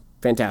it was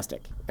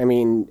fantastic. I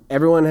mean,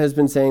 everyone has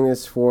been saying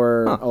this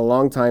for a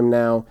long time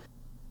now.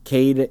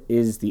 Cade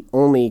is the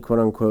only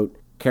quote-unquote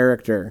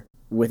character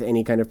with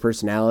any kind of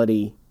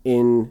personality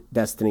in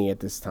Destiny at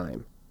this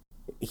time.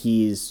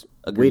 He's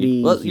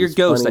witty. Well, your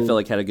Ghost, funny. I feel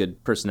like, had a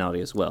good personality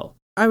as well.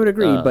 I would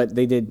agree, but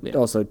they did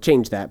also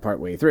change that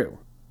partway through.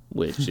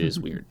 Which is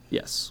weird,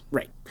 yes.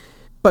 Right.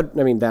 But,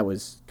 I mean, that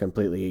was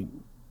completely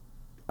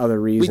other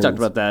reasons. We talked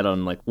about that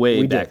on, like,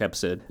 way back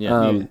episode.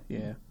 Yeah.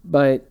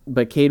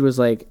 But Cade was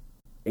like,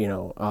 they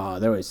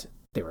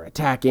were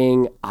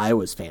attacking, I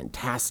was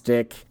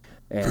fantastic,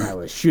 and I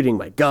was shooting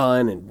my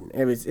gun,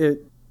 and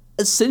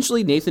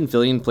essentially Nathan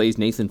Fillion plays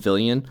Nathan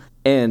Fillion,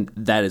 and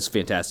that is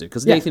fantastic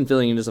because Nathan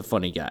Fillion is a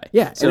funny guy.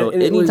 Yeah. So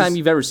anytime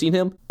you've ever seen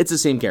him, it's the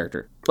same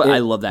character. But I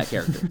love that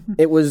character.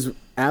 It was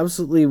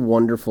absolutely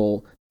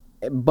wonderful,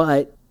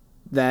 but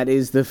that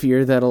is the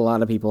fear that a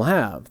lot of people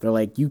have. They're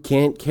like, you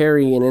can't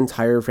carry an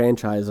entire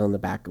franchise on the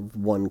back of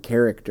one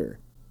character.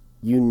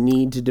 You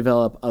need to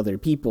develop other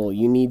people.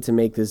 You need to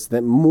make this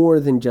that more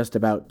than just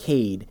about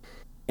Cade.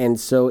 And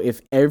so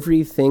if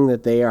everything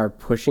that they are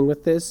pushing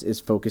with this is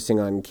focusing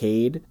on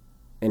Cade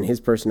and his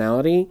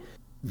personality,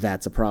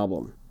 that's a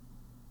problem.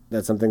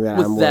 That's something that I'm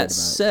worried about. With that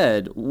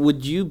said,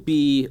 would you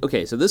be...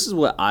 Okay, so this is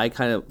what I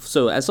kind of...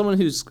 So as someone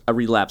who's a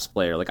relapsed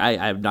player, like I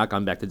have not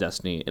gone back to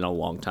Destiny in a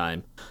long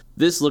time.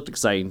 This looked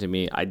exciting to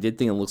me. I did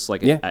think it looks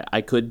like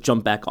I could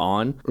jump back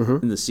on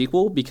in the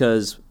sequel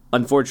because...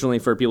 Unfortunately,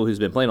 for people who's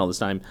been playing all this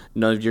time,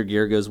 none of your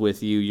gear goes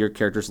with you. Your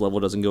character's level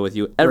doesn't go with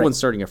you. Everyone's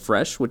starting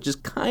afresh, which is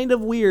kind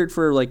of weird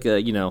for like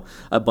a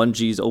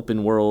Bungie's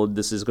open world.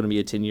 This is going to be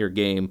a 10-year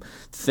game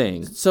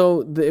thing.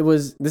 So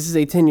this is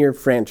a 10-year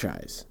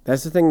franchise.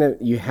 That's the thing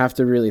that you have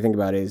to really think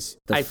about is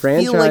the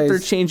franchise. I feel like they're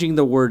changing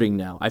the wording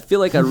now. I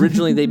feel like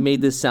originally they made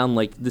this sound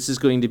like this is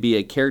going to be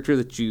a character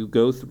that you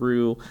go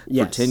through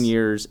for 10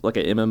 years, like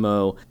an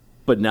MMO.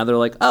 But now they're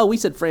like, oh, we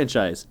said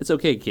franchise. It's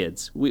okay,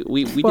 kids. We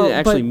didn't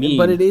actually mean.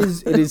 But it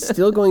is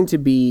still going to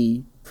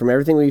be, from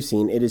everything we've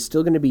seen, it is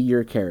still going to be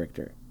your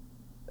character.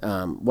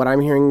 What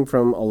I'm hearing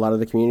from a lot of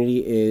the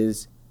community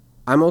is,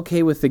 I'm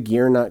okay with the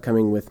gear not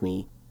coming with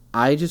me.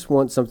 I just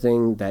want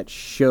something that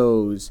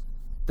shows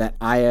that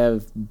I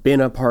have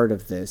been a part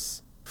of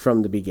this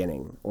from the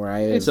beginning, or I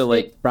have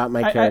brought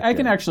my character. I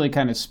can actually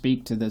kind of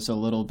speak to this a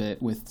little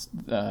bit with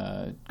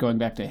going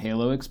back to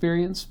Halo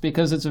experience,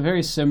 because it's a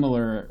very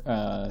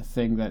similar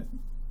thing that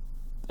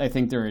I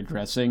think they're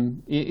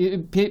addressing.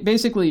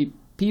 Basically,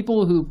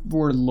 people who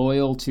were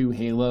loyal to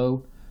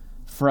Halo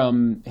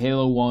from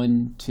Halo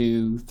 1,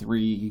 2,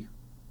 3,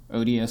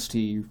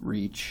 ODST,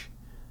 Reach,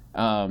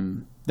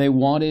 they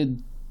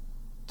wanted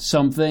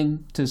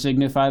something to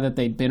signify that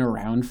they'd been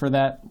around for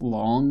that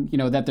long,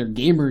 that their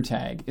gamer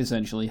tag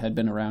essentially had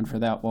been around for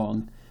that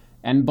long.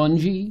 And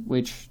Bungie,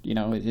 which,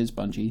 it is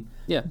Bungie,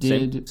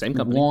 did same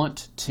company,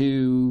 want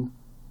to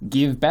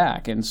give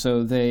back. And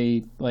so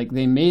they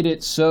made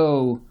it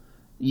so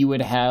you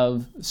would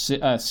have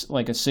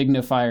like a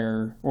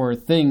signifier or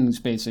things,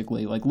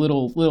 basically, like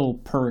little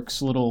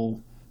perks,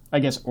 little, I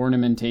guess,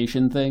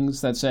 ornamentation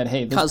things that said,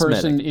 hey, this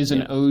person is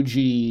an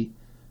OG,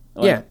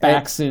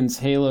 back since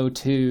Halo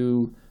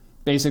 2,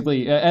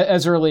 basically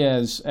as early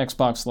as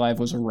Xbox Live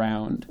was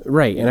around.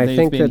 Right, and I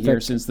think they've been here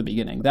since the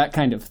beginning. That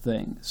kind of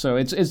thing.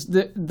 So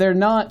they're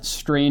not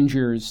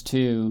strangers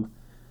to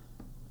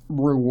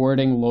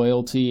rewarding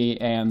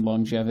loyalty and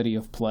longevity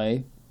of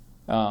play.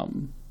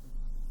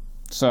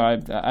 So I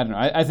don't know.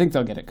 I think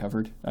they'll get it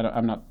covered.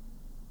 I'm not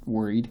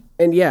worried.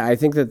 And yeah, I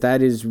think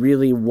that is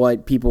really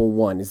what people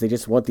want, is they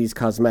just want these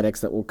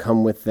cosmetics that will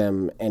come with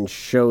them and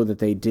show that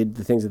they did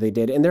the things that they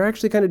did. And they're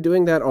actually kind of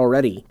doing that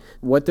already.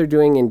 What they're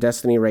doing in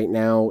Destiny right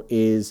now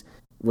is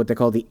what they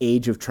call the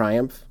Age of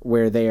Triumph,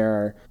 where they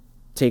are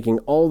taking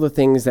all the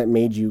things that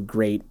made you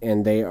great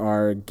and they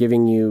are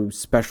giving you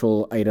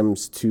special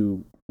items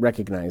to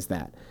recognize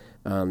that.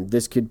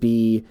 This could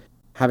be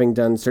having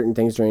done certain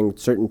things during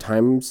certain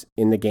times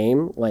in the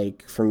game.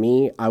 Like for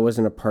me, I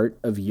wasn't a part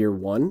of year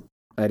 1.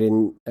 I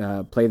didn't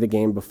play the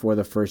game before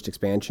the first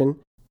expansion.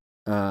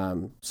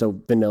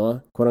 So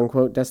vanilla, quote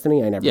unquote,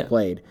 Destiny, I never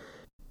played.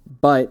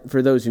 But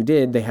for those who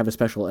did, they have a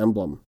special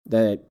emblem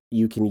that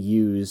you can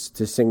use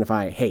to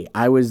signify, hey,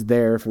 I was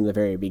there from the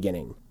very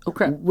beginning.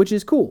 Okay. Which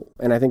is cool.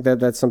 And I think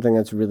that's something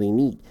that's really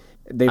neat.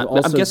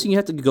 I'm guessing you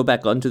have to go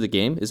back onto the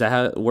game. Is that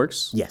how it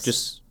works?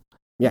 Yes.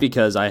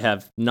 Because I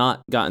have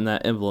not gotten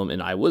that emblem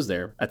and I was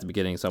there at the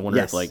beginning. So I wonder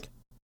if I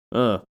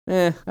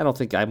don't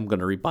think I'm going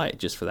to rebuy it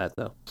just for that,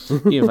 though.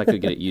 Even if I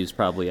could get it used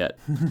probably at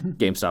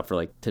GameStop for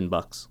like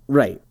 $10.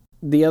 Right.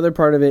 The other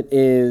part of it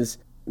is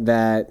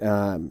that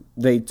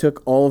they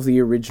took all of the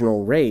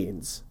original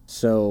raids.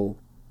 So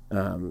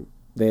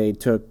they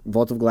took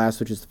Vault of Glass,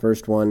 which is the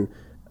first one.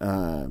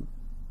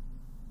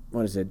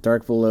 What is it?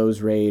 Dark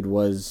Below's raid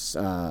was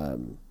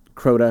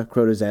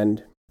Crota's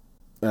End.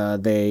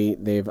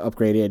 They've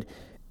upgraded,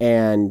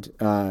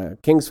 and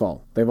King's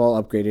Fall. They've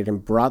all upgraded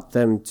and brought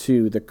them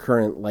to the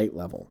current light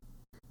level.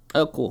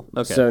 Oh, cool.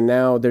 Okay. So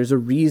now there's a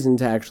reason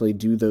to actually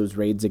do those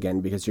raids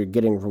again, because you're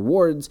getting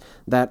rewards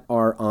that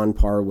are on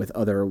par with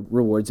other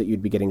rewards that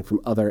you'd be getting from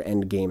other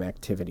end game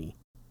activity.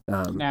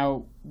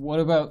 Now,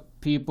 what about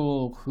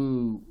people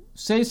who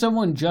say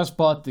someone just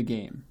bought the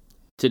game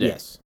today?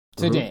 Yes.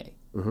 Today,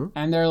 Mm-hmm.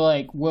 and they're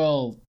like,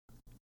 "Well,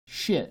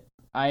 shit,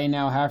 I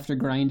now have to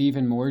grind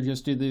even more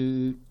just to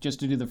do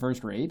the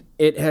first raid."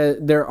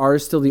 There are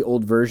still the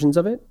old versions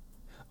of it.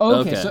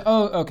 Okay, Okay. so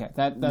okay,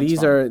 that's These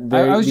fine. are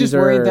I was these just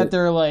worried are that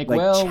they're like,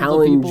 well,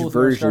 challenge the people who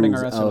are starting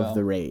versions our SOL. of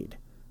the raid.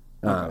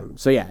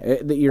 So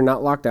yeah, you're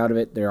not locked out of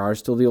it. There are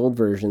still the old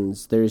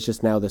versions. There's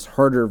just now this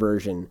harder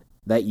version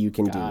that you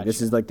can do.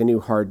 This is like the new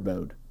hard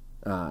mode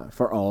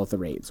for all of the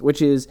raids,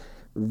 which is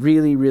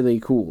really, really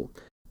cool.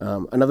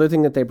 Another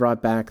thing that they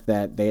brought back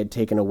that they had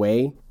taken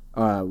away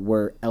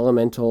were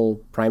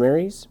elemental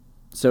primaries.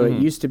 So it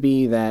used to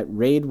be that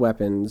raid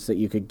weapons that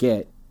you could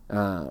get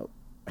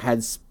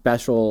had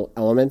special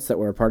elements that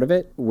were a part of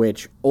it,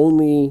 which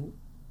only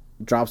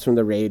drops from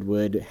the raid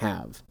would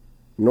have.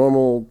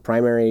 Normal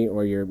primary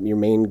or your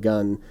main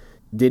gun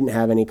didn't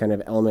have any kind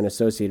of element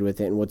associated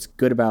with it. And what's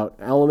good about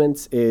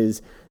elements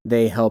is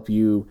they help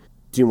you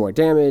do more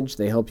damage.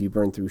 They help you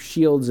burn through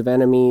shields of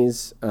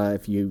enemies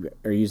if you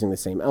are using the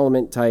same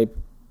element type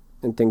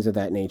and things of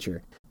that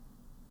nature.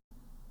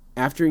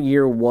 After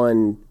year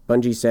one,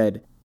 Bungie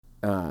said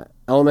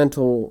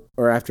elemental,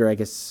 or after, I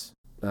guess,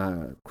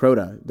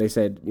 Crota, they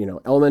said,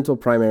 elemental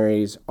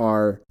primaries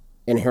are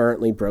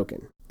inherently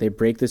broken. They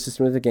break the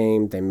system of the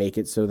game. They make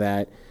it so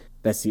that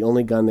that's the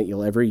only gun that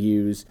you'll ever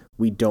use.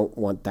 We don't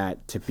want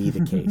that to be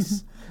the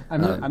case.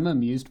 I'm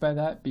amused by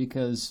that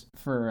because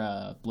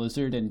for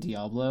Blizzard and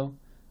Diablo,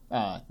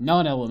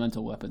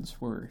 non-elemental weapons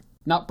were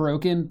not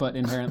broken, but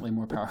inherently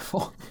more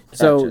powerful.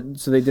 So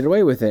they did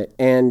away with it,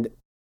 and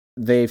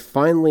they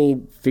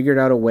finally figured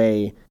out a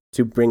way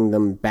to bring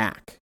them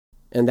back,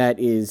 and that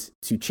is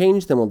to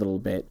change them a little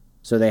bit.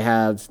 So they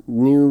have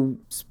new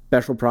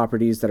special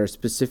properties that are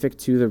specific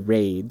to the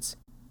raids,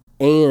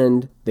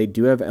 and they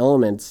do have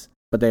elements,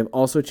 but they've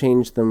also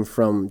changed them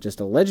from just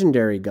a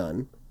legendary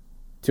gun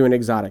to an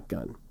exotic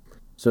gun.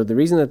 So the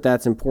reason that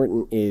that's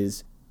important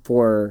is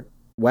for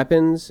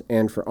weapons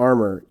and for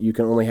armor, you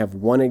can only have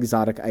one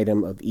exotic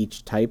item of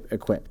each type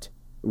equipped.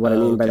 What I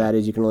mean by that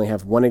is you can only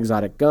have one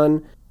exotic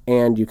gun,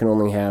 and you can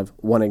only have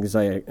one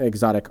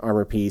exotic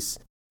armor piece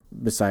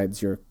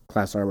besides your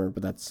class armor,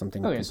 but that's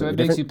something Okay, so it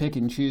makes you pick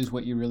and choose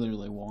what you really,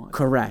 really want.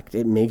 Correct.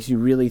 It makes you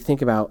really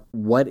think about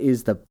what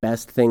is the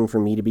best thing for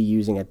me to be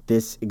using at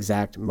this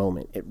exact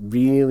moment. It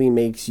really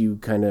makes you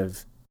kind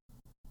of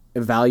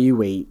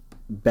evaluate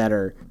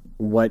better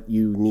what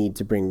you need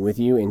to bring with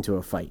you into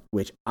a fight,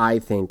 which I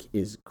think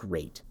is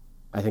great.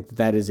 I think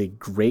that is a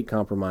great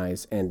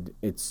compromise, and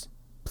it's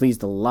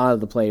pleased a lot of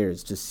the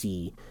players to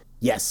see,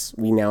 yes,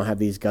 we now have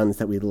these guns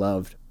that we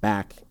loved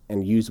back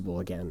and usable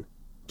again,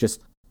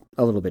 just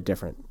a little bit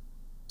different.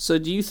 So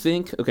do you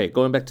think,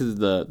 going back to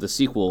the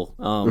sequel,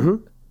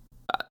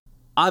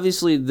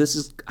 obviously this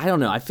is, I don't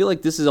know, I feel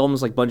like this is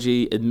almost like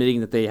Bungie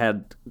admitting that they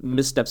had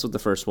missteps with the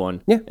first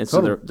one. Yeah, and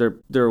totally. so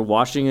they're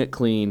washing it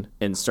clean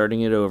and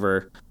starting it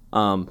over,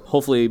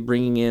 hopefully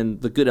bringing in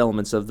the good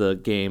elements of the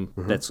game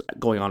that's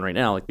going on right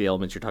now, like the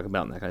elements you're talking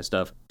about and that kind of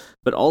stuff.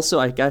 But also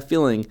I got a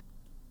feeling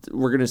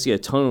we're going to see a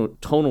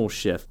tonal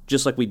shift,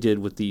 just like we did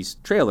with these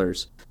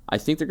trailers. I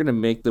think they're going to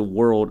make the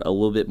world a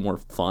little bit more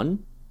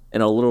fun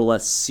and a little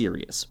less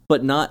serious,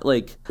 but not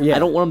like, I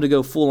don't want them to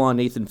go full on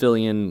Nathan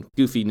Fillion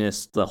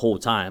goofiness the whole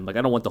time. Like,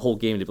 I don't want the whole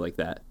game to be like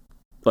that.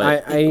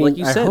 But like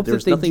you said,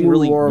 there's nothing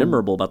really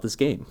memorable about this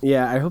game.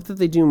 Yeah, I hope that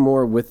they do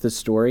more with the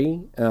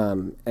story,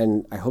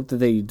 and I hope that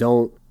they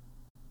don't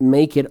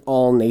make it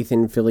all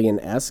Nathan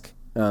Fillion-esque.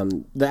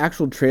 The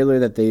actual trailer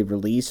that they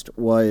released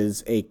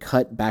was a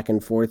cut back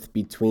and forth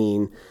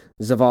between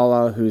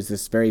Zavala, who's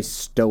this very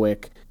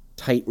stoic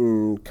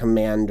Titan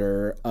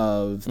commander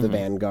of the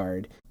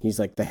Vanguard. He's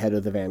like the head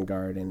of the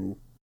Vanguard, and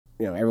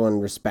everyone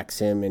respects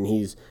him, and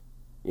he's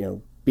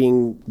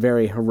being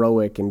very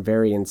heroic and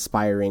very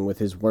inspiring with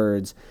his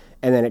words.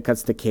 And then it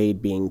cuts to Cade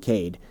being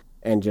Cade,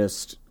 and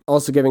just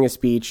also giving a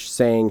speech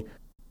saying,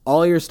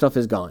 all your stuff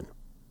is gone,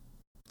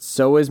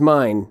 so is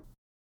mine,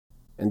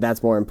 and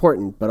that's more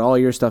important, but all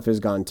your stuff is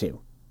gone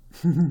too.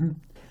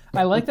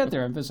 I like that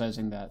they're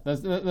emphasizing that.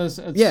 It's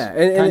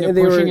and kind of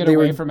they pushing were, it they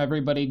away were, from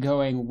everybody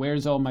going,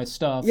 where's all my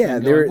stuff? Yeah,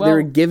 and they going,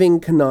 were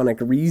giving canonic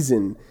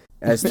reason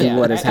as to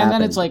what has happened.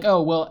 And then it's like,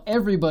 oh, well,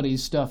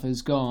 everybody's stuff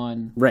is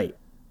gone. Right.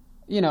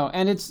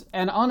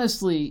 And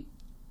honestly,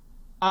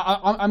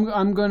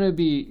 I'm gonna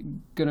be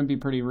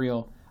pretty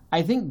real.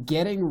 I think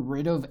getting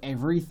rid of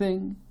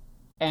everything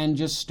and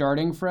just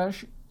starting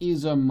fresh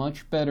is a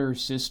much better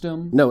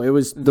system. No, it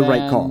was the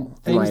right call.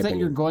 Things that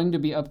you're going to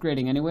be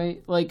upgrading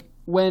anyway. Like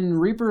when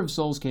Reaper of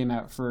Souls came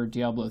out for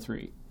Diablo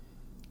 3,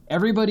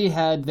 everybody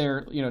had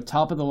their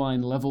top of the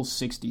line level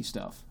 60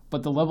 stuff,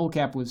 but the level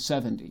cap was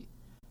 70.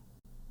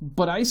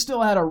 but I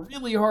still had a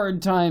really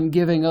hard time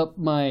giving up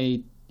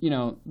my,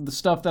 the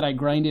stuff that I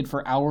grinded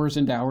for hours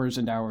and hours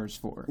and hours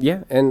for.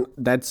 Yeah, and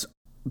that's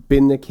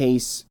been the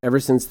case ever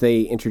since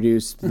they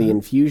introduced the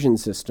infusion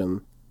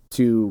system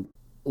to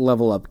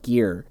level up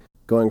gear,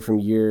 going from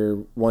year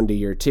 1 to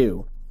year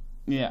 2.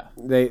 Yeah.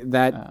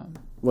 That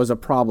was a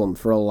problem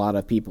for a lot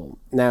of people.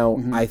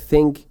 Now, I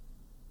think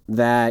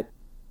that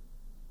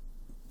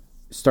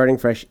starting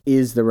fresh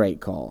is the right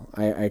call.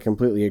 I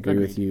completely agree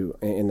with you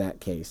in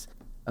that case.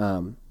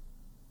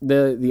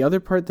 The other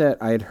part that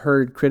I had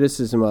heard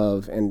criticism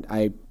of, and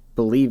I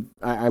believe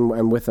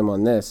I'm with them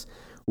on this,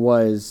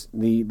 was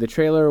the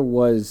trailer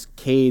was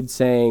Cade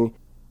saying,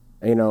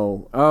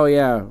 oh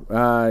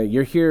yeah,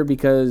 you're here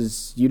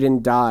because you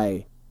didn't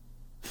die.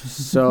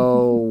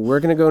 So we're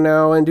going to go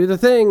now and do the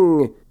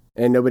thing.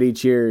 And nobody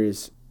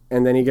cheers.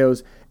 And then he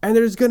goes, and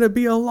there's going to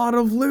be a lot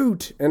of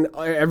loot. And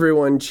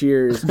everyone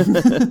cheers.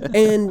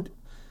 And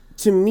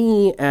to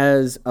me,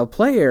 as a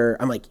player,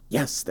 I'm like,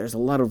 yes, there's a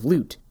lot of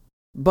loot.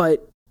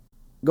 But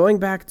going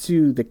back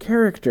to the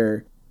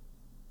character,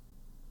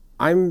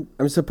 I'm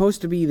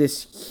supposed to be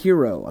this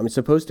hero. I'm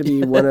supposed to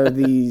be one of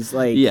these,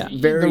 very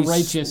the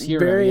righteous hero,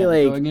 very,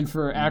 going in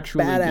for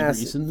actually badass good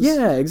reasons.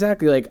 Yeah,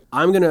 exactly. Like,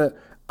 I'm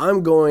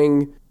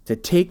going to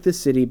take the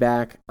city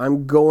back.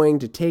 I'm going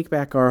to take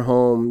back our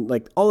home.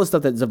 Like, all the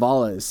stuff that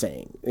Zavala is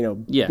saying,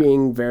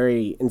 being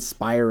very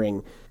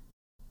inspiring.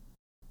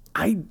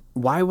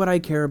 Why would I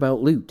care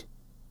about loot?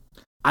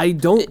 I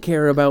don't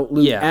care about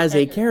loot as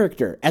a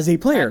character, as a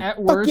player.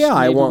 At worst,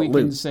 I want we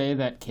loot. can say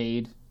that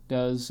Cade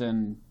does,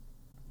 and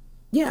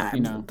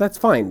that's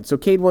fine. So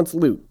Cade wants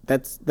loot.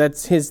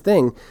 That's his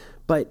thing.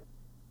 But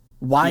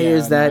why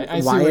is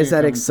that? Why is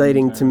that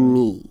exciting to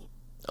me?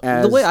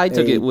 The way I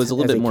took it was a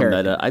little bit more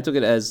meta. I took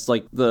it as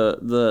like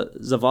the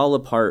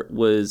Zavala part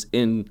was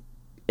in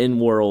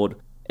world,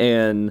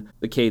 and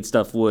the Cade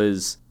stuff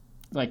was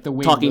like the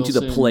Wade talking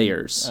Wilson, to the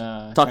players,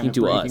 talking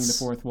to breaking us,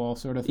 the fourth wall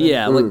sort of thing.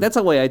 Yeah, like that's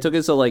the way I took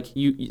it. So like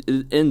you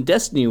in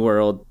Destiny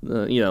world,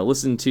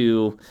 listen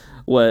to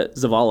what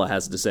Zavala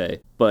has to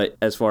say. But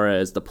as far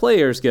as the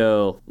players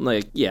go,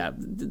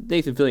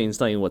 Nathan Fillion's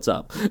telling you what's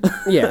up.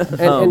 Yeah,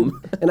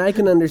 and I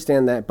can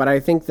understand that, but I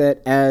think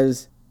that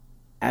as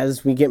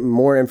we get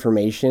more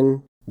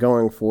information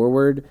going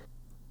forward,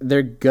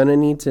 they're gonna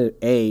need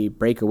to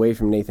break away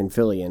from Nathan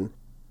Fillion,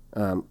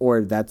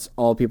 or that's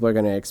all people are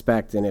gonna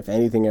expect. And if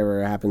anything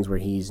ever happens where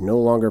he's no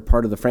longer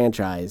part of the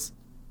franchise,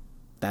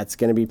 that's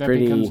gonna be that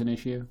pretty. becomes an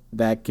issue.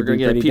 That could We're be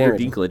gonna pretty get a Peter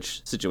damaging.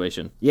 Dinklage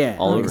situation. Yeah,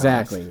 all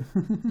exactly.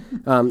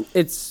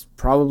 It's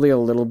probably a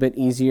little bit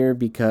easier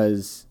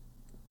because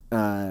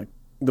the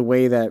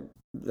way that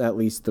at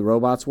least the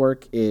robots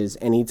work is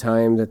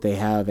anytime that they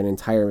have an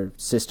entire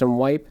system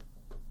wipe,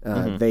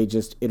 they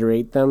just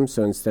iterate them.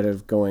 So instead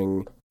of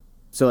going,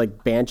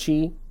 like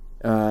Banshee,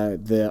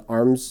 the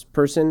arms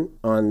person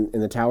in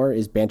the tower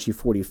is Banshee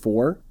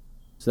 44.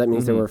 So that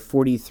means there were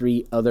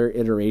 43 other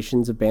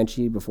iterations of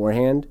Banshee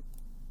beforehand.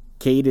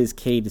 Cade is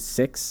Cade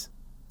 6.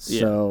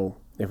 So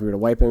if we were to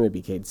wipe him, it'd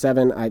be Cade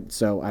 7. I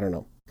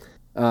don't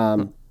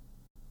know.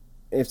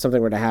 If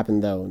something were to happen,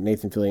 though,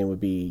 Nathan Fillion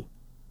would be,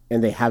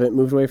 and they haven't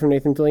moved away from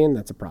Nathan Fillion,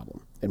 that's a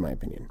problem, in my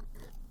opinion.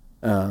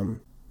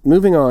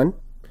 Moving on,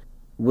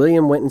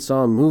 William went and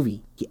saw a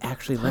movie. He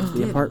actually left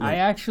the apartment. I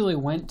actually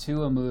went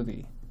to a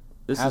movie.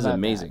 This How is about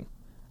amazing.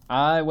 that?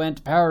 I went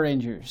to Power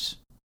Rangers.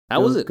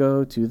 How was it?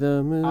 Go to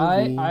the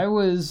movie. I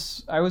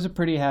was a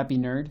pretty happy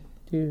nerd.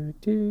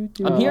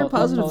 I'm hearing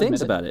positive I'll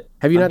things admit it. about it.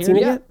 Have you not seen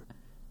it yet?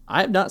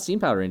 I have not seen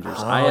Power Rangers.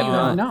 I You have have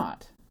not.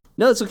 not.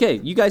 No, it's okay.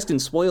 You guys can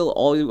spoil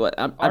all you want.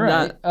 I'm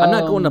right,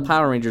 not going to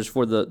Power Rangers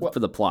for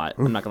the plot.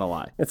 I'm not gonna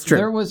lie. It's true.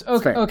 There was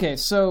okay.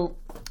 So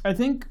I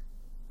think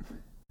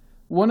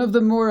one of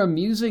the more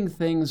amusing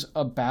things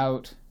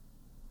about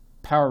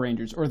Power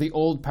Rangers, or the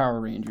old Power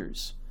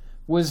Rangers,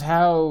 was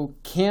how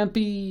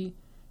campy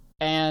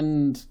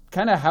and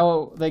kind of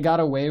how they got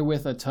away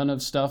with a ton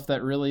of stuff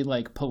that really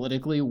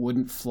politically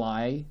wouldn't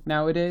fly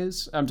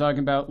nowadays. I'm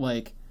talking about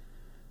The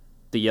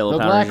yellow the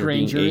Power Black Ranger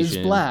Ranger being is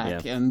Asian.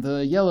 black, Yeah. and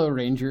the Yellow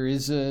Ranger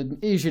is an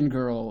Asian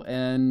girl,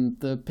 and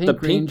the Pink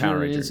pink Power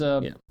Ranger is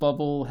a Ranger,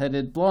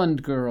 bubble-headed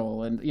blonde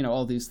girl, and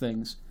all these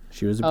things.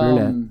 She was a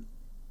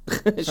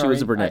brunette. She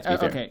was a brunette. To be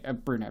fair. Okay, a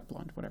brunette,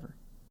 blonde, whatever.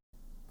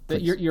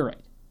 You're right.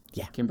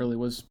 Yeah. Kimberly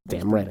was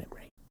Damn right, I'm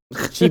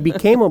right. She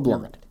became a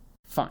blonde.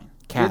 fine.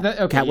 Cat.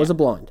 Okay, Cat was a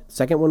blonde.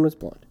 Second one was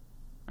blonde.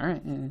 All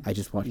right. I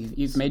just watched it.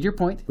 You've made your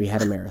point. We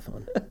had a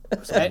marathon. It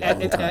was a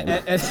long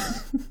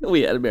time.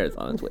 We had a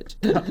marathon on Twitch.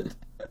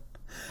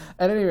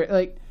 At any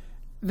rate,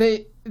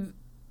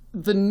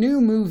 the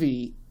new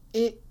movie,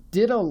 it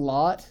did a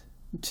lot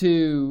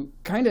to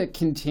kind of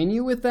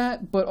continue with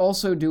that, but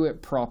also do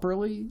it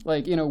properly,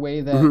 in a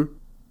way that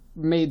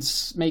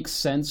makes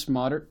sense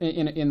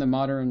in the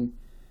modern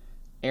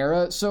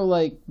era.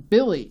 So,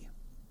 Billy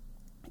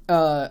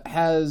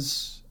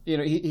has,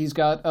 he's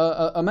got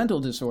a mental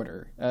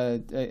disorder.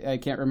 I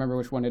can't remember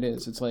which one it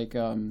is. It's I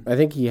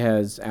think he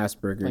has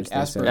Asperger's.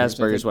 they said. Asperger's.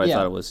 Asperger's what I Yeah.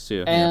 thought it was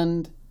too.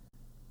 And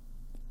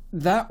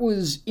that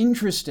was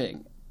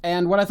interesting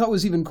And what I thought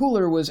was even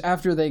cooler was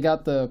after they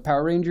got the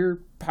Power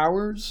Ranger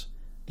powers,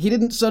 he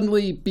didn't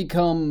suddenly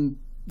become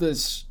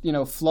this,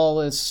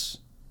 flawless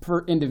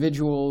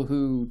individual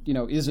who,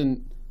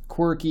 isn't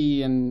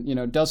quirky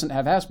and, doesn't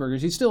have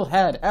Asperger's. He still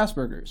had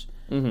Asperger's.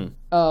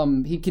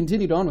 Mm-hmm. He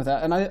continued on with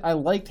that, and I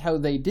liked how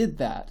they did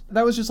that.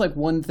 That was just like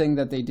one thing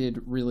that they did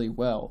really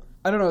well.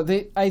 I don't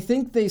know. I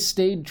think they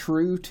stayed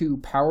true to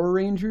Power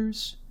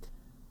Rangers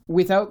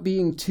without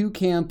being too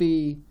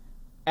campy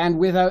and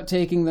without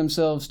taking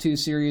themselves too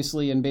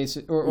seriously and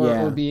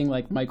or being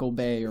like Michael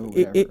Bay or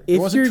whatever. It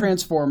wasn't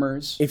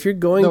Transformers. If you're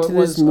going to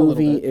this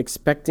movie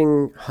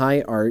expecting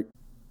high art,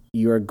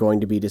 you are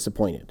going to be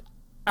disappointed.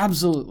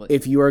 Absolutely.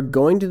 If you are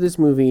going to this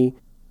movie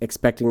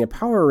expecting a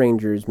Power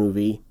Rangers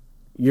movie,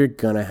 you're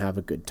gonna have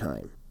a good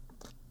time.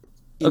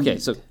 Okay,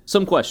 so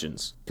some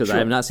questions, because I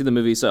have not seen the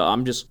movie, so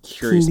I'm just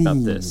curious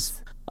about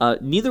this.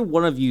 Neither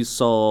one of you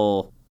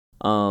saw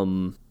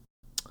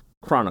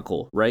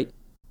Chronicle, right?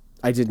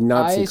 I did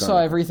not see Chronicle. I saw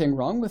everything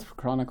wrong with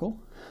Chronicle.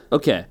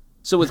 Okay,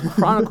 so with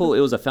Chronicle, it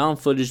was a found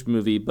footage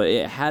movie, but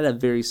it had a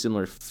very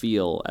similar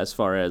feel as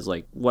far as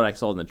like what I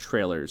saw in the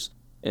trailers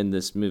in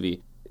this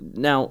movie.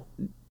 Now,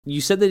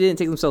 you said they didn't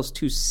take themselves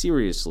too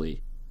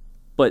seriously,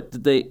 but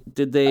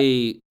did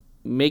they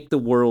make the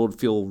world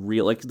feel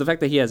real? Like the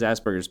fact that he has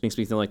Asperger's makes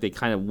me feel like they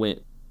kind of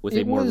went with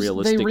a more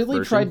realistic They really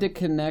version. tried to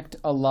connect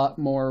a lot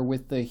more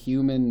with the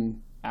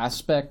human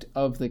aspect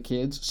of the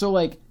kids. So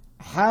like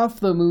half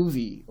the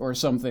movie or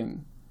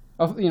something,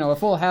 a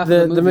full half of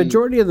the movie. The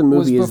majority of the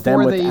movie is them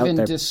before without they even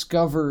their...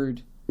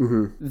 discovered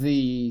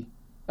the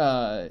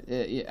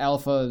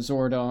Alpha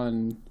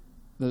Zordon,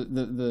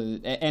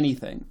 the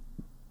anything.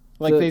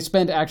 Like they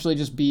spent actually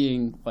just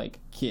being like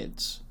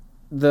kids.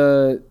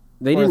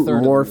 They didn't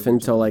morph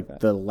until like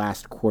the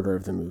last quarter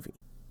of the movie.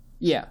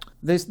 Yeah,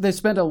 they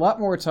spent a lot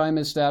more time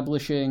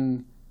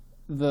establishing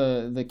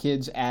the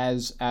kids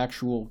as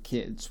actual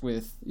kids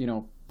with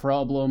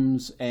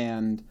problems,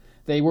 and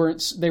they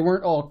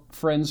weren't all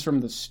friends from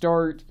the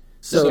start.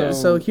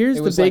 So here's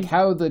it was the big like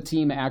how the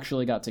team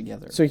actually got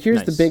together. So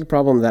here's the big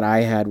problem that I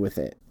had with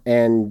it,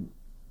 and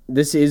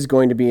this is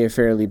going to be a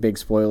fairly big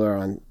spoiler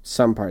on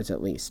some parts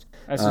at least.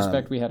 I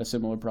suspect we had a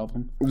similar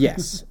problem.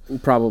 Yes,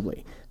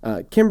 probably.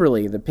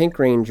 Kimberly, the Pink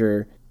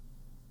Ranger,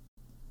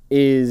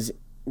 is...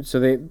 So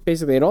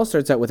it all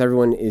starts out with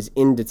everyone is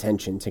in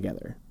detention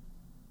together.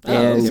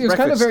 And it was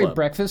kind of very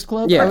Breakfast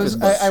Club. Yeah, I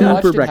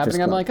watched it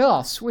happening. I'm like,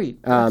 oh, sweet,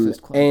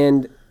 Breakfast Club.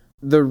 And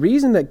the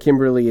reason that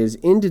Kimberly is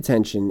in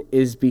detention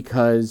is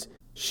because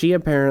she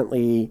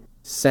apparently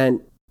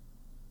sent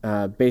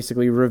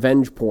basically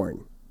revenge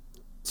porn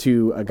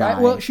to a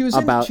guy. She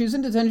was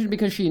in detention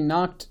because she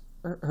knocked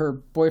her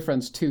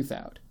boyfriend's tooth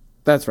out.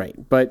 That's right,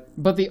 but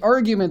the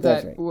argument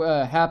that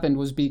happened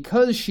was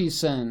because she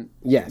sent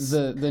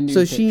the new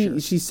so picture.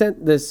 she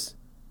sent this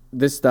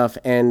stuff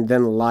and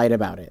then lied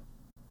about it,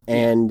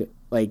 and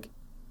like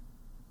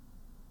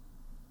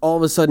all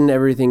of a sudden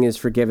everything is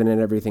forgiven and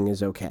everything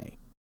is okay,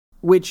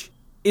 which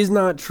is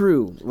not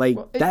true. Like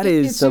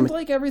it seemed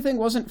like everything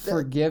wasn't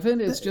forgiven.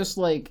 It's just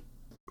like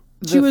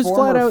she was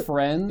flat out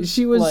friends.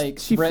 She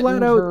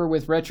threatened her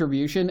with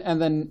retribution,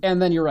 and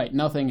then you're right,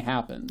 nothing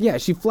happened. Yeah,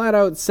 she flat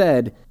out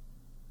said,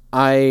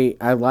 I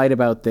lied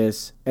about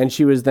this, and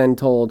she was then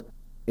told,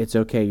 it's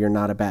okay, you're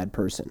not a bad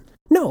person.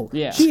 No,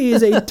 she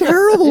is a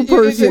terrible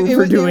person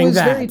for doing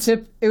that.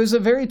 It was a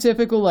very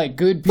typical, like,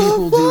 good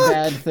people do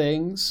bad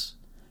things.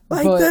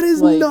 Like, that is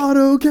not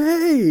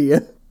okay.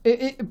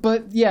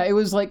 But, yeah, it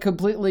was, like,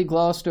 completely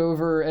glossed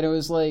over, and it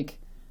was like,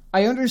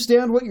 I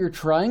understand what you're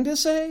trying to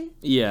say.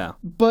 Yeah.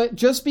 But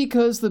just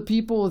because the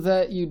people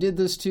that you did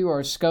this to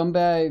are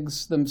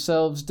scumbags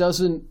themselves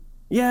doesn't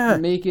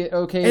make it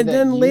okay. And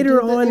then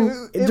later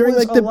on, during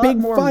like the big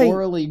more fight,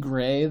 morally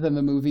gray than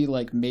the movie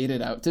like made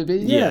it out to be.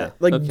 Yeah,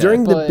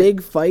 during the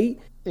big fight,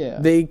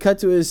 they cut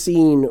to a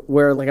scene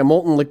where like a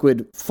molten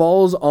liquid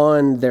falls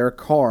on their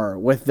car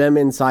with them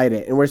inside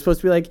it, and we're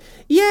supposed to be like,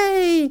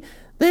 "Yay!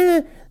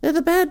 They're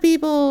the bad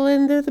people,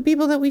 and they're the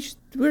people that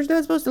we're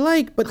not supposed to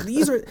like." But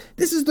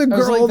this is the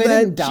girl that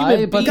didn't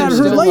die, but got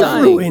her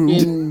life ruined,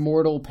 in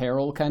mortal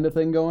peril kind of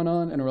thing going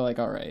on, and we're like,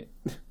 all right.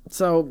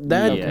 So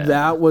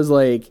that was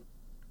like,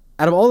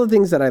 out of all the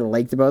things that I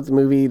liked about the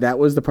movie, that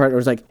was the part where it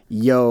was like,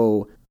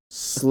 yo,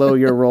 slow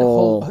your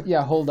roll.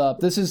 Hold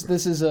up. This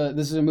is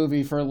a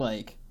movie for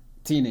like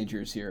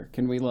teenagers here.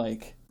 Can we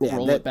like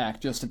roll it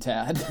back just a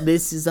tad?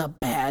 This is a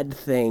bad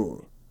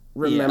thing.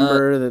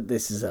 Remember that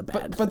this is a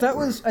bad thing. But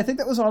I think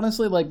that was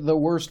honestly like the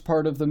worst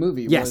part of the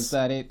movie, was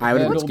that it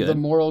handled the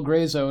moral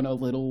gray zone a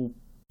little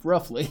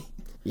roughly.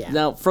 Yeah.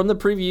 Now, from the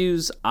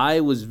previews,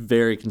 I was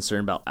very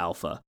concerned about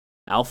Alpha.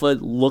 Alpha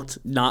looked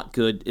not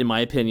good, in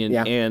my opinion,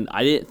 and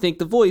I didn't think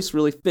the voice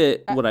really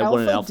fit what I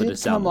wanted Alpha to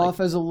sound like. Alpha did come off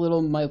as a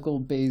little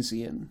Michael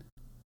Bayesian.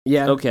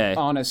 Yeah. Okay.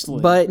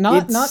 Honestly. But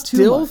not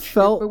still too much.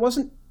 Felt... It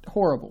wasn't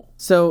horrible.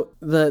 So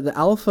the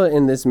Alpha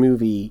in this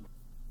movie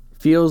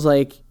feels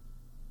like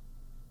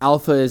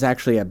Alpha is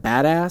actually a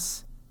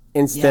badass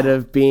instead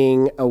of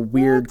being a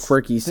weird,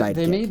 quirky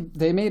sidekick.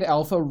 They made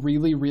Alpha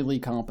really, really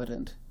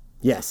competent.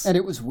 Yes. And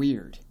it was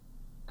weird.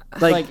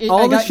 Like, I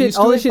all the got shit, used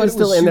to all the it, shit but is it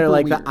was still in there. super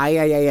Like weird. the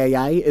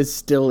I is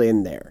still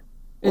in there.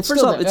 It's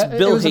First still off, it's there.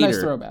 Bill It was a nice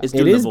Hader. throwback. Is It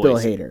doing is the Bill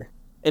voice. Hader.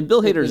 And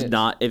Bill Hader is is.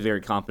 not a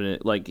very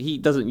competent, like, he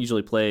doesn't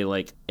usually play,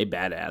 like, a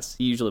badass.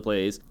 He usually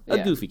plays a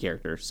Yeah. goofy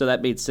character. So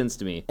that made sense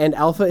to me. And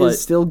Alpha But-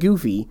 is still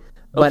goofy,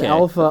 but Okay.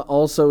 Alpha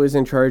also is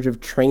in charge of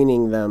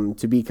training them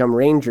to become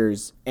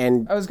Rangers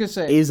and I was gonna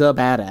say, is a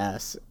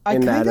badass I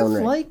in kind that of own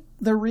right. like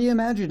the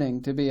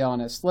reimagining, to be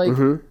honest. Like,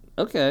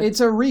 Okay. it's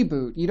a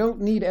reboot. You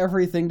don't need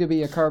everything to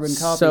be a carbon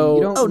copy. So-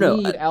 you don't Oh, no,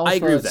 need I Alpha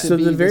agree with that. to So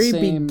be the very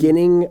same...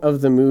 beginning of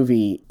the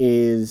movie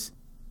is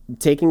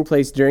taking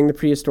place during the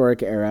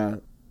prehistoric era.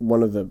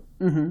 One of them.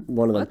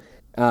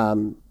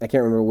 I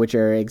can't remember which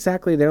era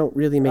exactly. They don't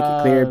really make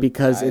it clear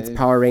because it's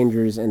Power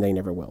Rangers and they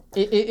never will.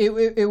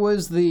 It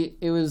was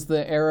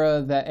the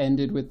era that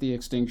ended with the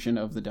extinction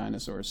of the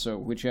dinosaurs. So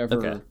whichever,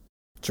 Okay.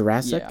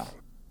 Jurassic? yeah,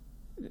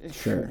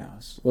 Sure. who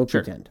knows? We'll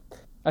Sure. pretend.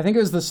 I think it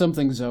was the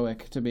something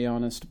Zoic, to be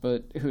honest,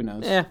 but who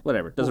knows?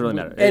 Whatever. Doesn't really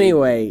matter.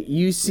 Anyway,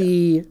 you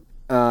see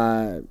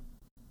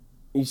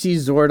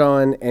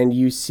Zordon and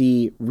you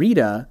see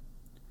Rita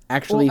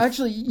actually Well,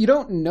 actually, you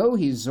don't know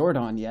he's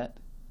Zordon yet.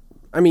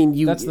 I mean,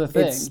 you That's the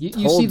thing. it's You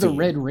told see the to you.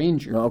 Red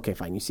Ranger. Oh, okay,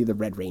 fine. You see the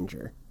Red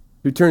Ranger,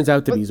 who turns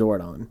out to be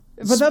Zordon.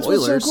 But that's what's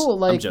so Spoilers. cool. I'm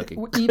Like,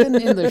 joking. even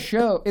in the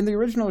show, in the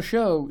original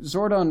show,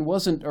 Zordon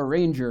wasn't a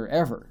ranger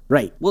ever.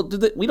 Right. Well,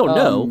 we don't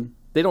know.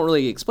 They don't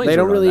really explain They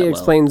don't Zordon really that well.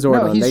 explain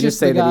Zordon. No, he's they just just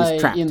say the guy that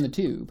he's trapped. in the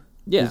tube.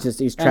 Yeah. He's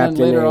And trapped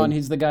then later in a, on,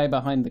 he's the guy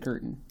behind the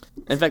curtain.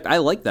 In fact, I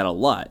like that a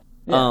lot.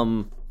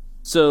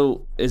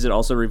 So is it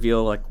also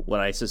revealed, like what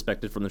I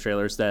suspected from the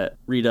trailers, that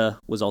Rita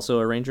was also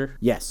a ranger?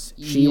 Yes,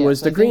 she Yes,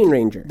 was the I Green think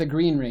Ranger. The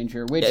Green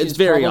Ranger, which it's is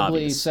very probably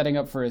obvious. setting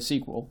up for a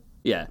sequel.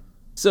 Yeah.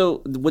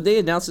 So when they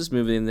announced this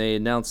movie and they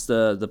announced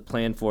the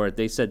plan for it,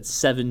 they said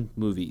 7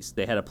 movies.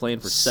 They had a plan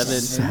for 7.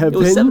 It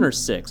was 7 or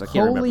 6. I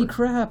can't Holy remember.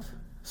 crap.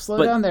 Slow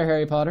But- down there,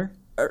 Harry Potter.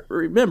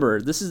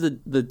 Remember, this is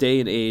the day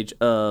and age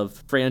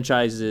of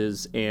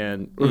franchises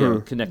and you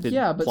know, connected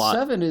Yeah, but plot.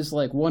 7 is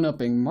like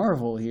one-upping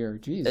Marvel here.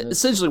 Jesus.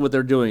 Essentially, what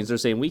they're doing is they're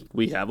saying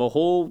we have a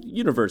whole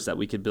universe that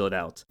we could build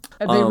out.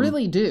 And they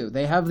really do.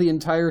 They have the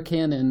entire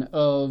canon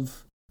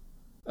of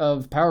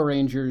Power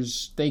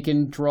Rangers. They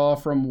can draw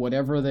from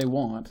whatever they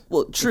want.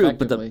 Well, true, but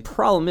the effectively.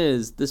 problem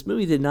is this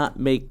movie did not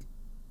make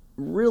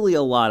really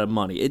a lot of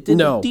money. It did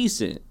No.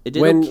 decent. It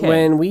did when okay.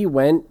 when we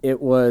went, it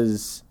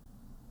was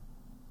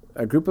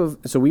a group of.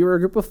 So we were a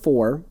group of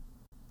 4.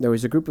 There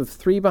was a group of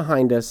 3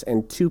 behind us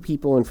and 2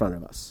 people in front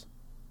of us.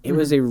 It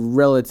was a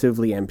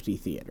relatively empty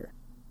theater.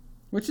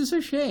 Which is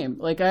a shame.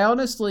 Like, I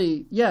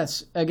honestly,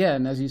 yes,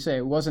 again, as you say,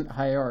 it wasn't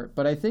high art,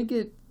 but I think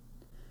it,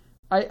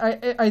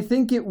 I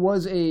think it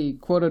was a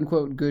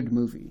quote-unquote good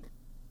movie.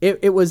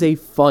 It was a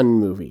fun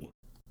movie.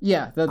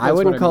 Yeah, that's I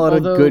wouldn't what call mean.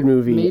 it a Although good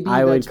movie. Maybe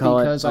I would that's call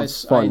it because a I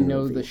fun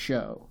know movie. the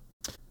show.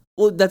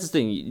 Well, that's the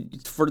thing.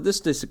 For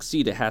this to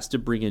succeed, it has to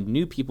bring in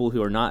new people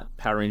who are not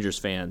Power Rangers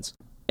fans,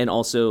 and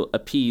also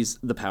appease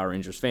the Power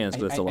Rangers fans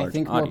because it's a I large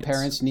think audience. more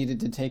parents needed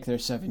to take their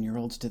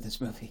 7-year-olds to this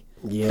movie.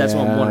 Yeah, That's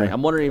what I'm wondering.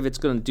 I'm wondering if it's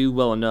going to do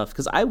well enough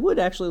because I would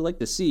actually like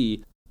to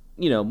see,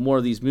 more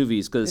of these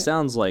movies because it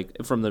sounds like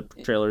from the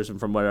trailers and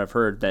from what I've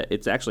heard that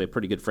it's actually a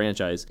pretty good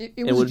franchise.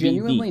 It was would be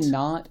genuinely neat.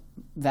 not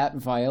that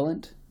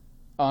violent.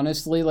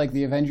 Honestly, like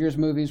the Avengers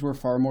movies were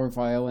far more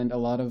violent. A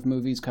lot of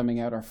movies coming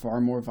out are far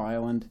more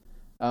violent.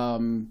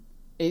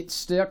 It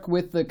stuck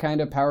with the kind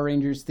of Power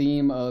Rangers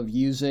theme of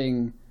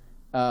using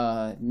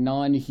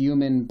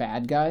non-human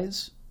bad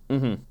guys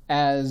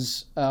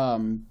as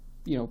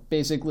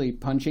basically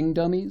punching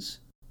dummies,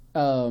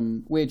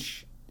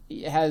 which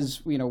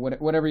has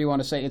whatever you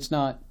want to say. It's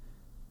not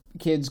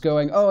kids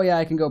going, oh yeah,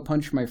 I can go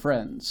punch my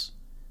friends.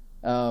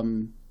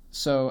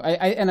 So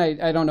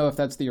I don't know if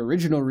that's the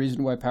original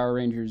reason why Power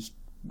Rangers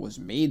was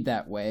made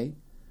that way,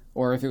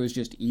 or if it was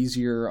just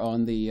easier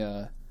on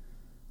the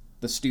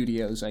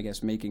studios, I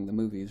guess, making the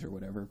movies or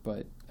whatever.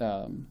 But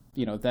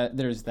that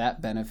there's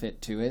that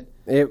benefit to it.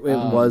 It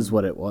was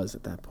what it was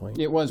at that point.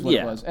 It was what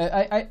Yeah.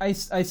 it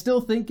was. I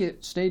still think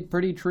it stayed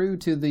pretty true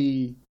to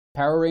the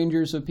Power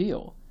Rangers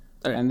appeal.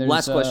 Okay, And there's,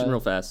 last question, real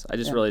fast. I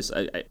just realized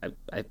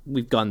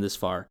we've gone this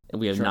far and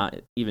we have Sure. not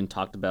even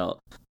talked about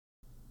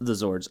the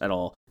Zords at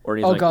all or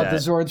anything Oh like god, that. the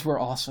Zords were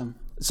awesome.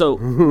 So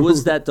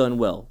was that done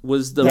well?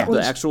 Was the, That the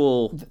was-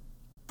 actual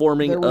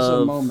forming There was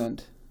of a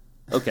moment.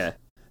 Okay.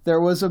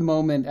 There was a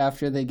moment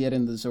after they get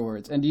in the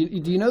Zords. And do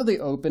you know the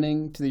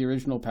opening to the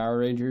original Power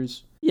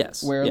Rangers?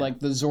 Yes. Where, yeah. like,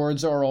 the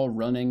Zords are all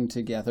running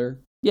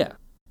together? Yeah.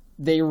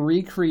 They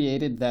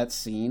recreated that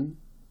scene,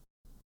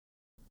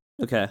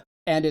 Okay.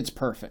 and it's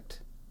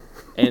perfect.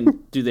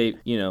 And do they,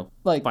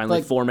 Like,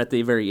 finally form at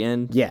the very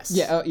end? Yes.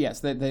 Yeah, oh, yes.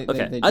 They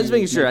Okay. they I was do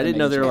making sure. make I them didn't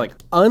know they were make like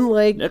it.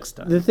 Unlike next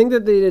time. the thing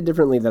that they did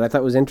differently that I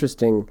thought was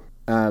interesting,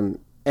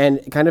 and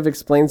kind of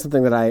explained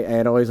something that I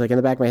had always like in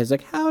the back of my head, is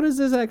like, how does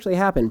this actually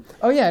happen?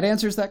 Oh, yeah, it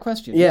answers that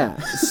question. Yeah.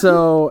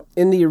 So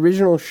in the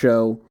original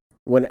show,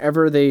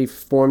 whenever they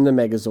form the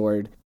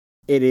Megazord,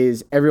 it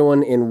is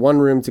everyone in one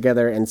room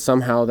together, and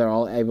somehow they're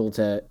all able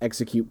to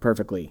execute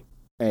perfectly.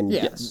 And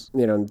Yes.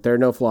 there are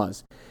no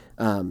flaws.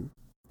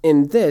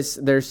 in this,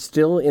 they're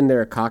still in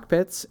their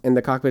cockpits, and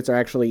the cockpits are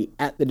actually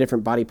at the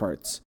different body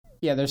parts.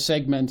 Yeah, they're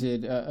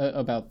segmented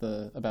about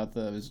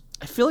those.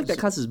 I feel like that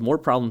causes more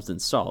problems than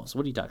solves.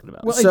 What are you talking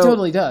about? Well, So, it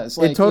totally does.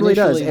 It totally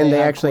does, initially and they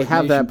have actually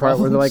have that coordination part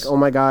where they're like, problems. "Oh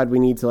my god, we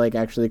need to like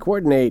actually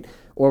coordinate,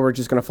 or we're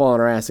just gonna fall on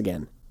our ass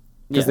again."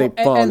 Because Yeah.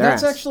 they fall on And their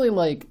that's ass. actually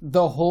like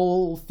the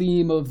whole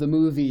theme of the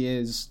movie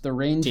is the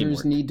Rangers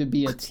Teamwork. need to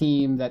be a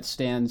team that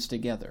stands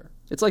together.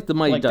 It's like the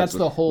Mighty Like, Ducks. that's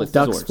the whole with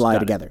Ducks Zords. fly Got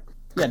it. together.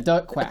 Yeah,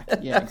 duck quack.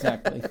 Yeah,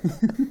 exactly.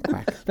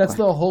 Quack, That's quack,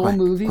 the whole quack,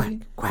 movie. quack,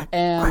 quack,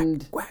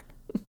 And quack.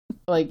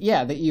 like,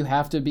 yeah, that you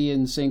have to be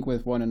in sync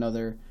with one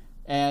another.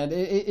 And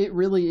it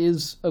really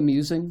is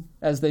amusing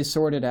as they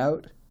sort it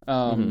out.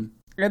 And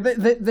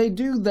they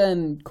do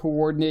then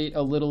coordinate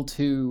a little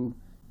too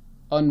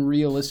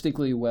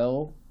unrealistically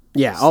well.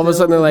 Yeah, all of a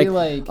Still, sudden they're be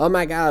like, like- "Oh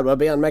my god, we'll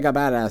be on Mega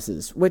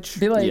Badasses," which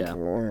Be like,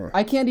 Yeah.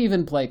 I can't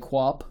even play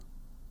QWOP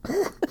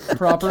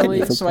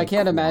properly, so I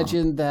can't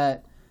imagine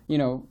that,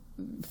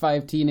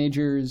 5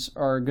 teenagers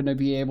are going to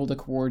be able to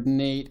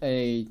coordinate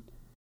a,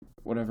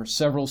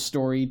 several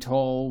story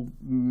tall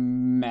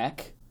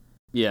mech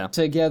Yeah.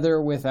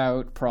 together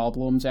without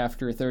problems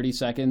after 30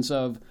 seconds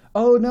of,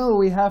 oh no,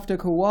 we have to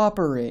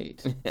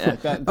cooperate.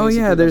 Like that, oh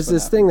yeah, basically there's that's what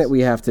this thing that happens.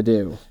 we have to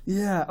do.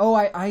 Yeah, oh,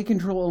 I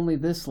control only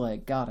this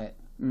leg, got it.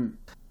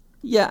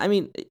 Yeah, I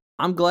mean,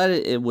 I'm glad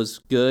it was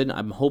good.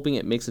 I'm hoping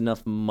it makes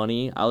enough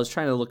money. I was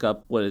trying to look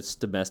up what it's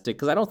domestic,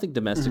 because I don't think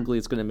domestically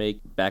it's going to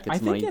make back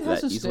its I money think it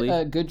that has easily.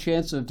 a good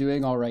chance of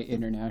doing all right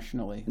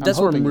internationally. That's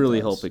what I'm hoping it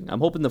really does. hoping. I'm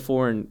hoping the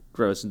foreign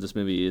gross in this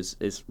movie is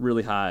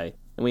really high,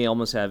 and we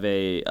almost have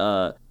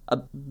a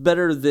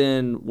better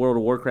than World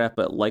of Warcraft,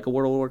 but like a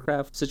World of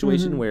Warcraft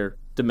situation where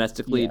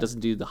domestically Yeah. it doesn't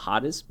do the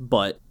hottest,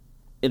 but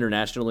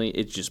internationally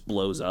it just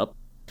blows up.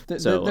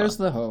 There's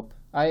the hope.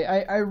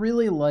 I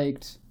really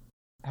liked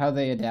how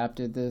they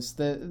adapted this.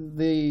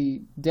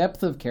 The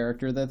depth of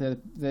character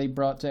that they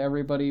brought to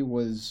everybody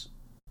was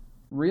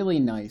really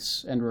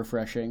nice and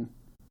refreshing.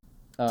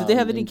 Did they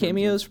have any in terms of-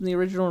 cameos from the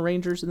original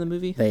Rangers in the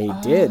movie? They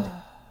did.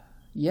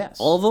 Yes.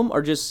 All of them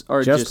are just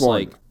Just one.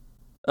 like,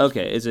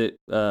 okay, is it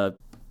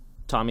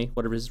Tommy,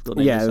 whatever his real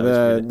name Yeah, is? I always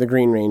forget it. the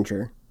Green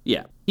Ranger.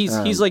 Yeah,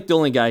 he's like the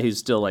only guy who's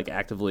still like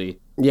actively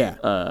Yeah,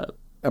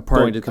 a part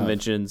going to of-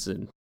 conventions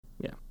and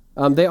yeah.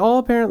 They all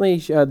apparently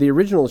the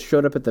originals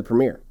showed up at the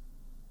premiere.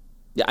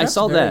 Yeah, I That's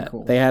saw very that.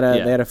 cool. They had a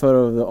Yeah. they had a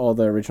photo of all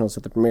the originals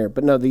at the premiere.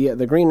 But no,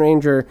 the Green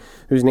Ranger,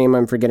 whose name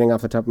I'm forgetting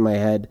off the top of my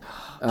head,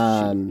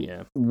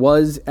 Yeah.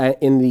 was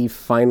in the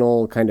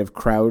final kind of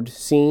crowd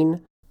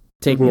scene,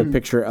 taking a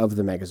picture of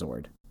the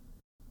Megazord.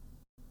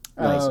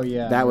 Oh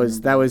yeah. that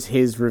was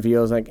his reveal.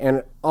 It was like,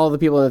 and all the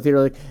people in the theater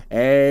were like,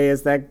 "Hey,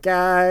 it's that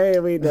guy.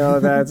 We know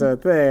that's a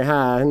thing,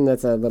 huh?" And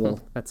that's a little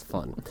that's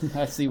fun.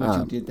 I see what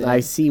you did there. I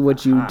see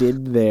what you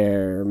did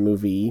there,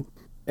 movie,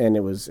 and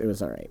it was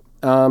all right.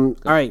 All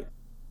right,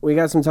 we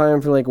got some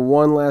time for like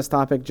one last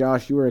topic.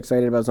 Josh, you were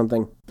excited about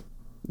something.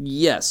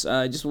 Yes,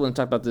 I just want to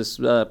talk about this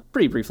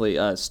pretty briefly.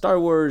 Star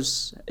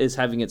Wars is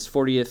having its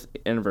 40th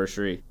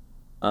anniversary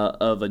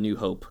of A New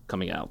Hope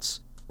coming out.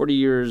 40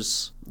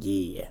 years.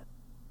 Yeah.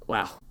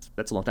 Wow,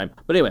 that's a long time.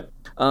 But anyway,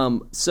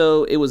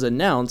 so it was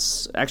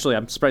announced. Actually,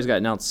 I'm surprised it got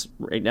announced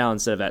right now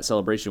instead of at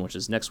Celebration, which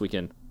is next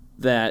weekend.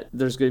 That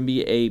there's going to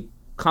be a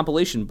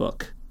compilation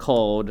book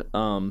called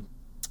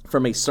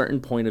 "From a Certain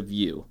Point of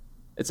View."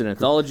 It's an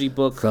anthology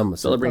book From a certain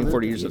celebrating point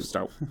 40 of years view. of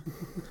Star Wars.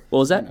 What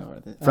was that?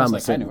 From a I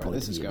certain know where point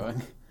this of is view.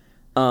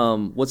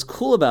 going. What's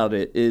cool about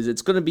it is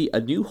it's going to be A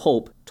New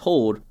Hope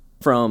told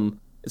from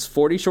it's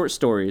 40 short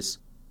stories,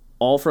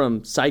 all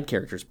from side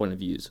characters' point of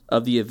views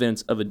of the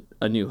events of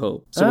A New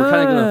Hope. So we're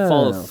kind of going to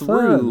follow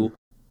through fun.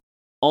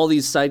 all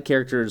these side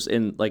characters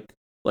in like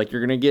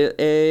you're going to get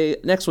a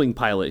X-wing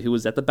pilot who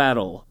was at the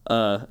battle,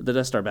 the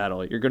Death Star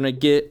battle. You're going to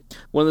get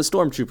one of the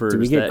stormtroopers Did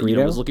we get that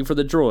Greedo? was looking for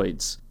the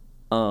droids.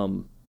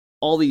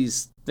 All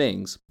these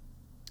things.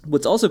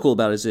 What's also cool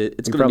about it is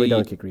it's We going to probably be.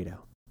 don't get Greedo.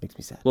 Makes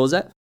me sad. What was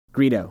that?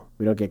 Greedo.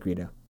 We don't get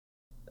Greedo.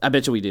 I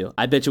bet you we do.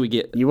 I bet you we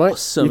get You what?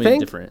 so You many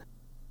think? different.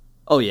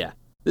 Oh yeah,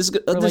 this is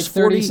good. For There's like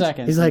 30 40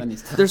 seconds. He's and like, then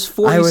he's done. There's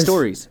 40 I was-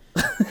 stories.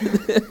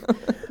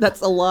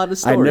 That's a lot of I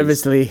stories.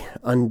 nervously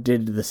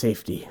undid the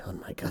safety on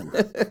my gun.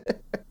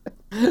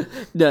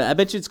 No, I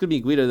bet you it's gonna be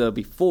Guido though.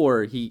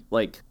 Before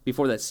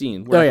that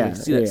scene. Where Oh, yeah. we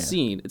see Yeah, that yeah.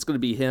 scene. It's gonna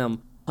be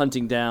him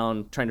hunting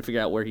down, trying to figure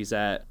out where he's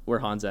at, where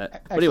Han's at.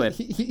 But Actually,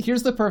 anyway,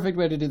 here's the perfect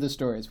way to do the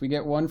stories. We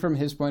get one from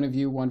his point of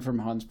view, one from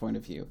Han's point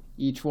of view.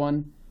 Each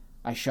one,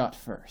 I shot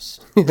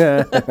first.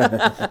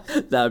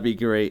 that would be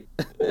great.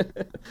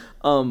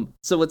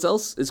 So what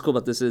else is cool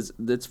about this is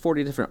it's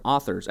 40 different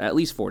authors, at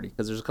least 40,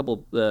 because there's a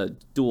couple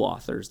dual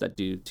authors that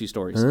do two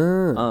stories.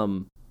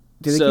 Do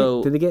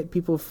they get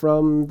people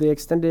from the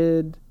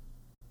extended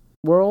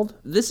world?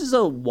 This is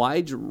a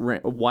wide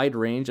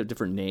range of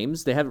different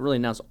names. They haven't really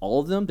announced all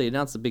of them. They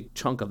announced a big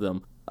chunk of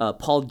them.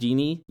 Paul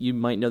Dini, you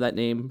might know that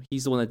name.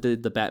 He's the one that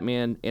did the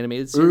Batman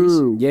animated series.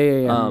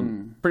 Yeah.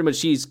 Pretty much,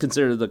 he's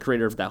considered the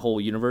creator of that whole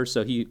universe.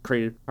 So he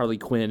created Harley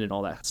Quinn and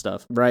all that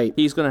stuff. Right.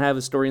 He's going to have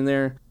a story in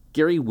there.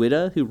 Gary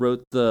Whitta, who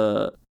wrote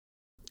the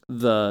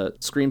the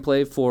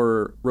screenplay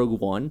for Rogue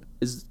One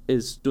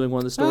is doing one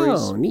of the stories.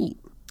 Oh, neat.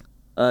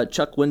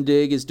 Chuck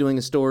Wendig is doing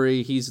a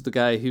story. He's the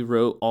guy who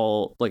wrote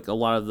a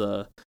lot of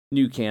the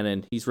new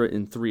canon. He's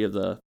written 3 of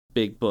the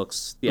big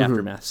books, the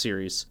Aftermath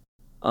series,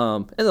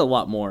 and a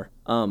lot more.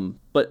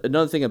 But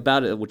another thing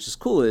about it, which is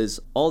cool, is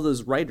all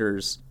those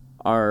writers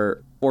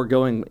are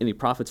foregoing any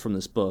profits from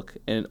this book,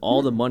 and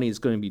all the money is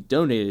going to be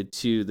donated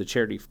to the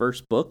charity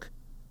First Book,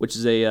 which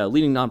is a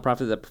leading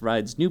nonprofit that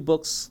provides new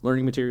books,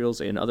 learning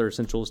materials, and other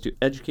essentials to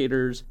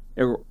educators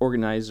and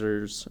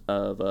organizers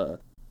of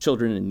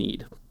children in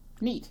need.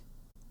 Neat.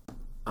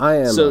 I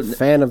am a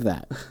fan of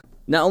that.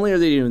 Not only are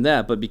they doing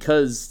that, but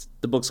because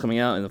the book's coming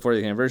out in the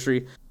 40th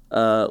anniversary,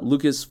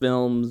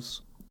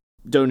 Lucasfilms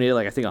donated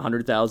I think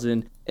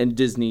 $100,000, and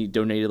Disney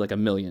donated $1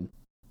 million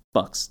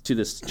to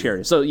this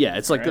charity. So yeah,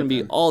 it's going to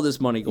be all this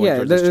money going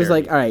towards this charity.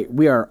 There's all right,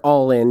 we are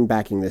all in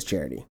backing this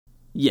charity.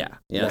 Yeah.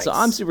 Nice. So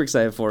I'm super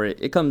excited for it.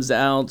 It comes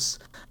out,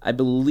 I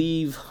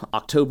believe,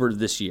 October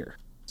this year.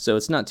 So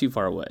it's not too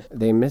far away.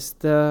 They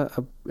missed a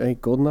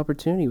golden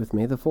opportunity with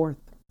May the 4th.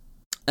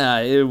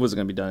 It wasn't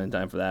going to be done in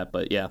time for that,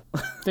 but yeah.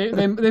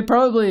 They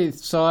probably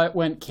saw it,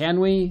 went, can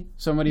we?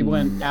 Somebody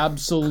went,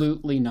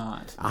 absolutely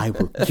not. I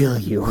will kill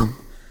you.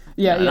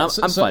 Yeah.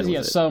 I'm fine with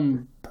it.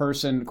 Some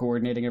person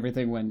coordinating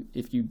everything went,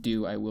 if you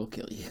do, I will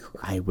kill you.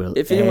 I will.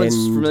 If anyone's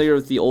familiar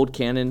with the old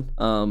canon,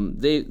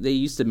 they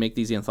used to make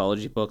these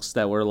anthology books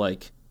that were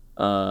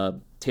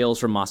Tales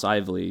from Mos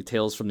Eisley,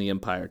 Tales from the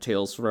Empire,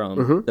 Tales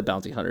from the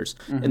Bounty Hunters,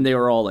 and they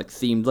were all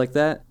themed like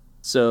that.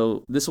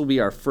 So this will be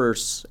our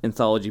first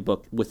anthology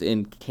book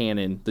within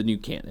canon, the new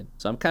canon.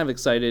 So I'm kind of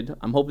excited.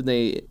 I'm hoping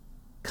they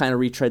kind of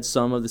retread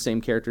some of the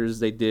same characters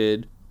they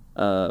did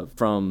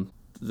from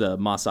the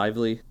Mos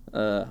Eisley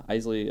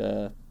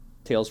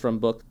Tales from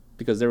book,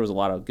 because there was a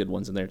lot of good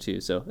ones in there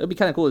too. So it'd be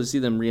kind of cool to see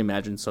them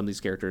reimagine some of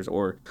these characters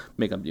or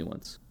make up new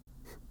ones.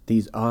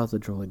 These are the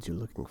droids you're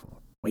looking for.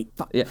 Wait,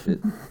 fuck. Yeah.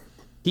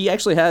 He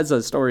actually has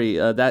a story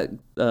that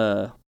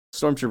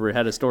Stormtrooper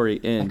had a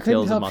story in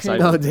Tales of Mos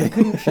Eisley. I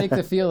couldn't shake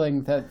the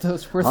feeling that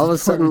those were all of a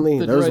sudden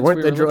those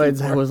weren't the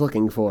droids I was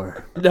looking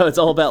for. No, it's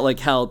all about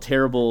how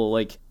terrible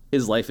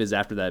his life is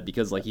after that,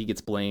 because he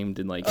gets blamed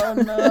and oh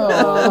no,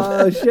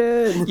 oh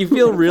shit, you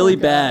feel really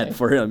bad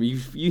for him.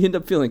 You end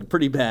up feeling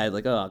pretty bad,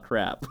 oh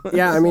crap.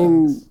 Yeah, I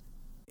mean,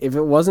 if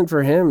it wasn't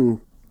for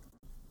him,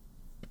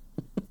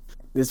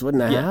 this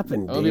wouldn't have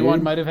happened.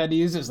 Obi-Wan might have had to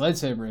use his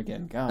lightsaber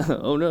again. God.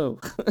 Oh no.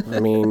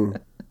 I mean,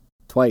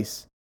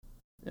 twice.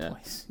 Yeah.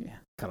 Twice, yeah.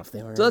 Cut off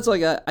the arm. So that's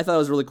I thought it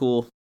was really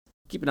cool.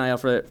 Keep an eye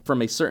out for it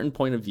from a certain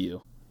point of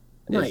view.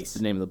 Nice.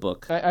 The name of the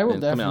book. I will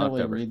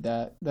definitely read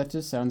that. That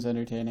just sounds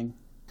entertaining.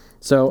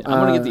 So I'm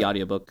going to get the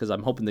audiobook because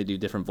I'm hoping they do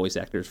different voice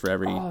actors for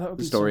every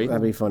story.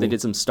 That'd be funny. They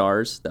did some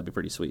stars. That'd be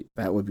pretty sweet.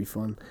 That would be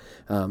fun.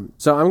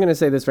 So I'm going to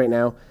say this right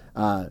now.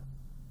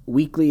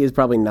 Weekly is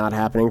probably not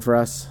happening for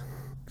us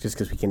just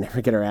because we can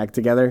never get our act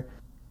together.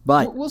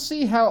 But we'll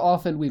see how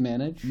often we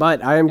manage.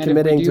 But I am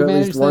committing to at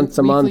least once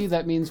a month.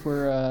 That means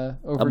we're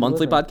over a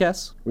monthly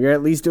podcast. We're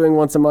at least doing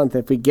once a month.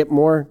 If we get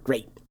more,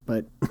 great.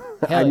 But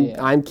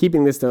I'm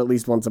keeping this to at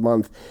least once a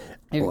month.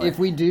 If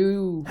we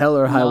do hell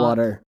or high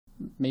water,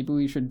 maybe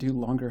we should do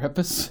longer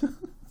episodes.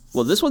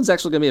 Well, this one's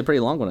actually going to be a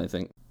pretty long one, I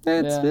think.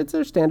 It's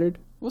our standard.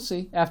 We'll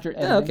see after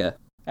editing. Yeah, okay.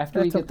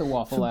 After we get the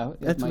waffle out,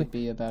 it might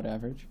be about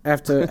average.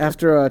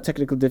 After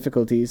technical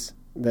difficulties,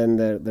 then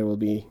there will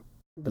be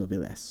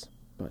less.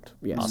 But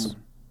yes,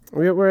 awesome.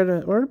 We're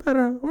about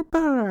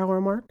our hour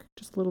mark,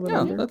 just a little bit.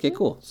 Yeah, okay,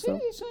 cool. So,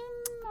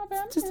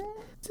 just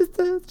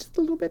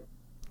a little bit.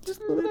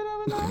 Just a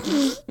little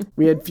bit.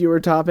 We had fewer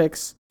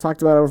topics,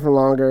 talked about it for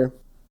longer.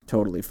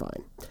 Totally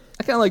fine.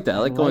 I kind of like that. I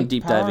like going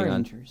deep diving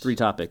on 3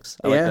 topics.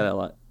 I like that a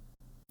lot.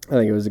 I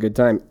think it was a good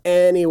time.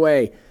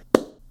 Anyway,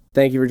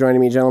 thank you for joining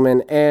me,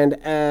 gentlemen. And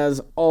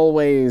as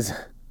always,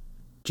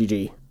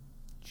 GG.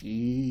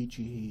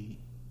 GG.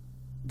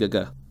 Good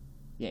go.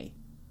 Yay.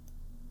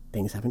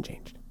 Things haven't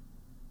changed.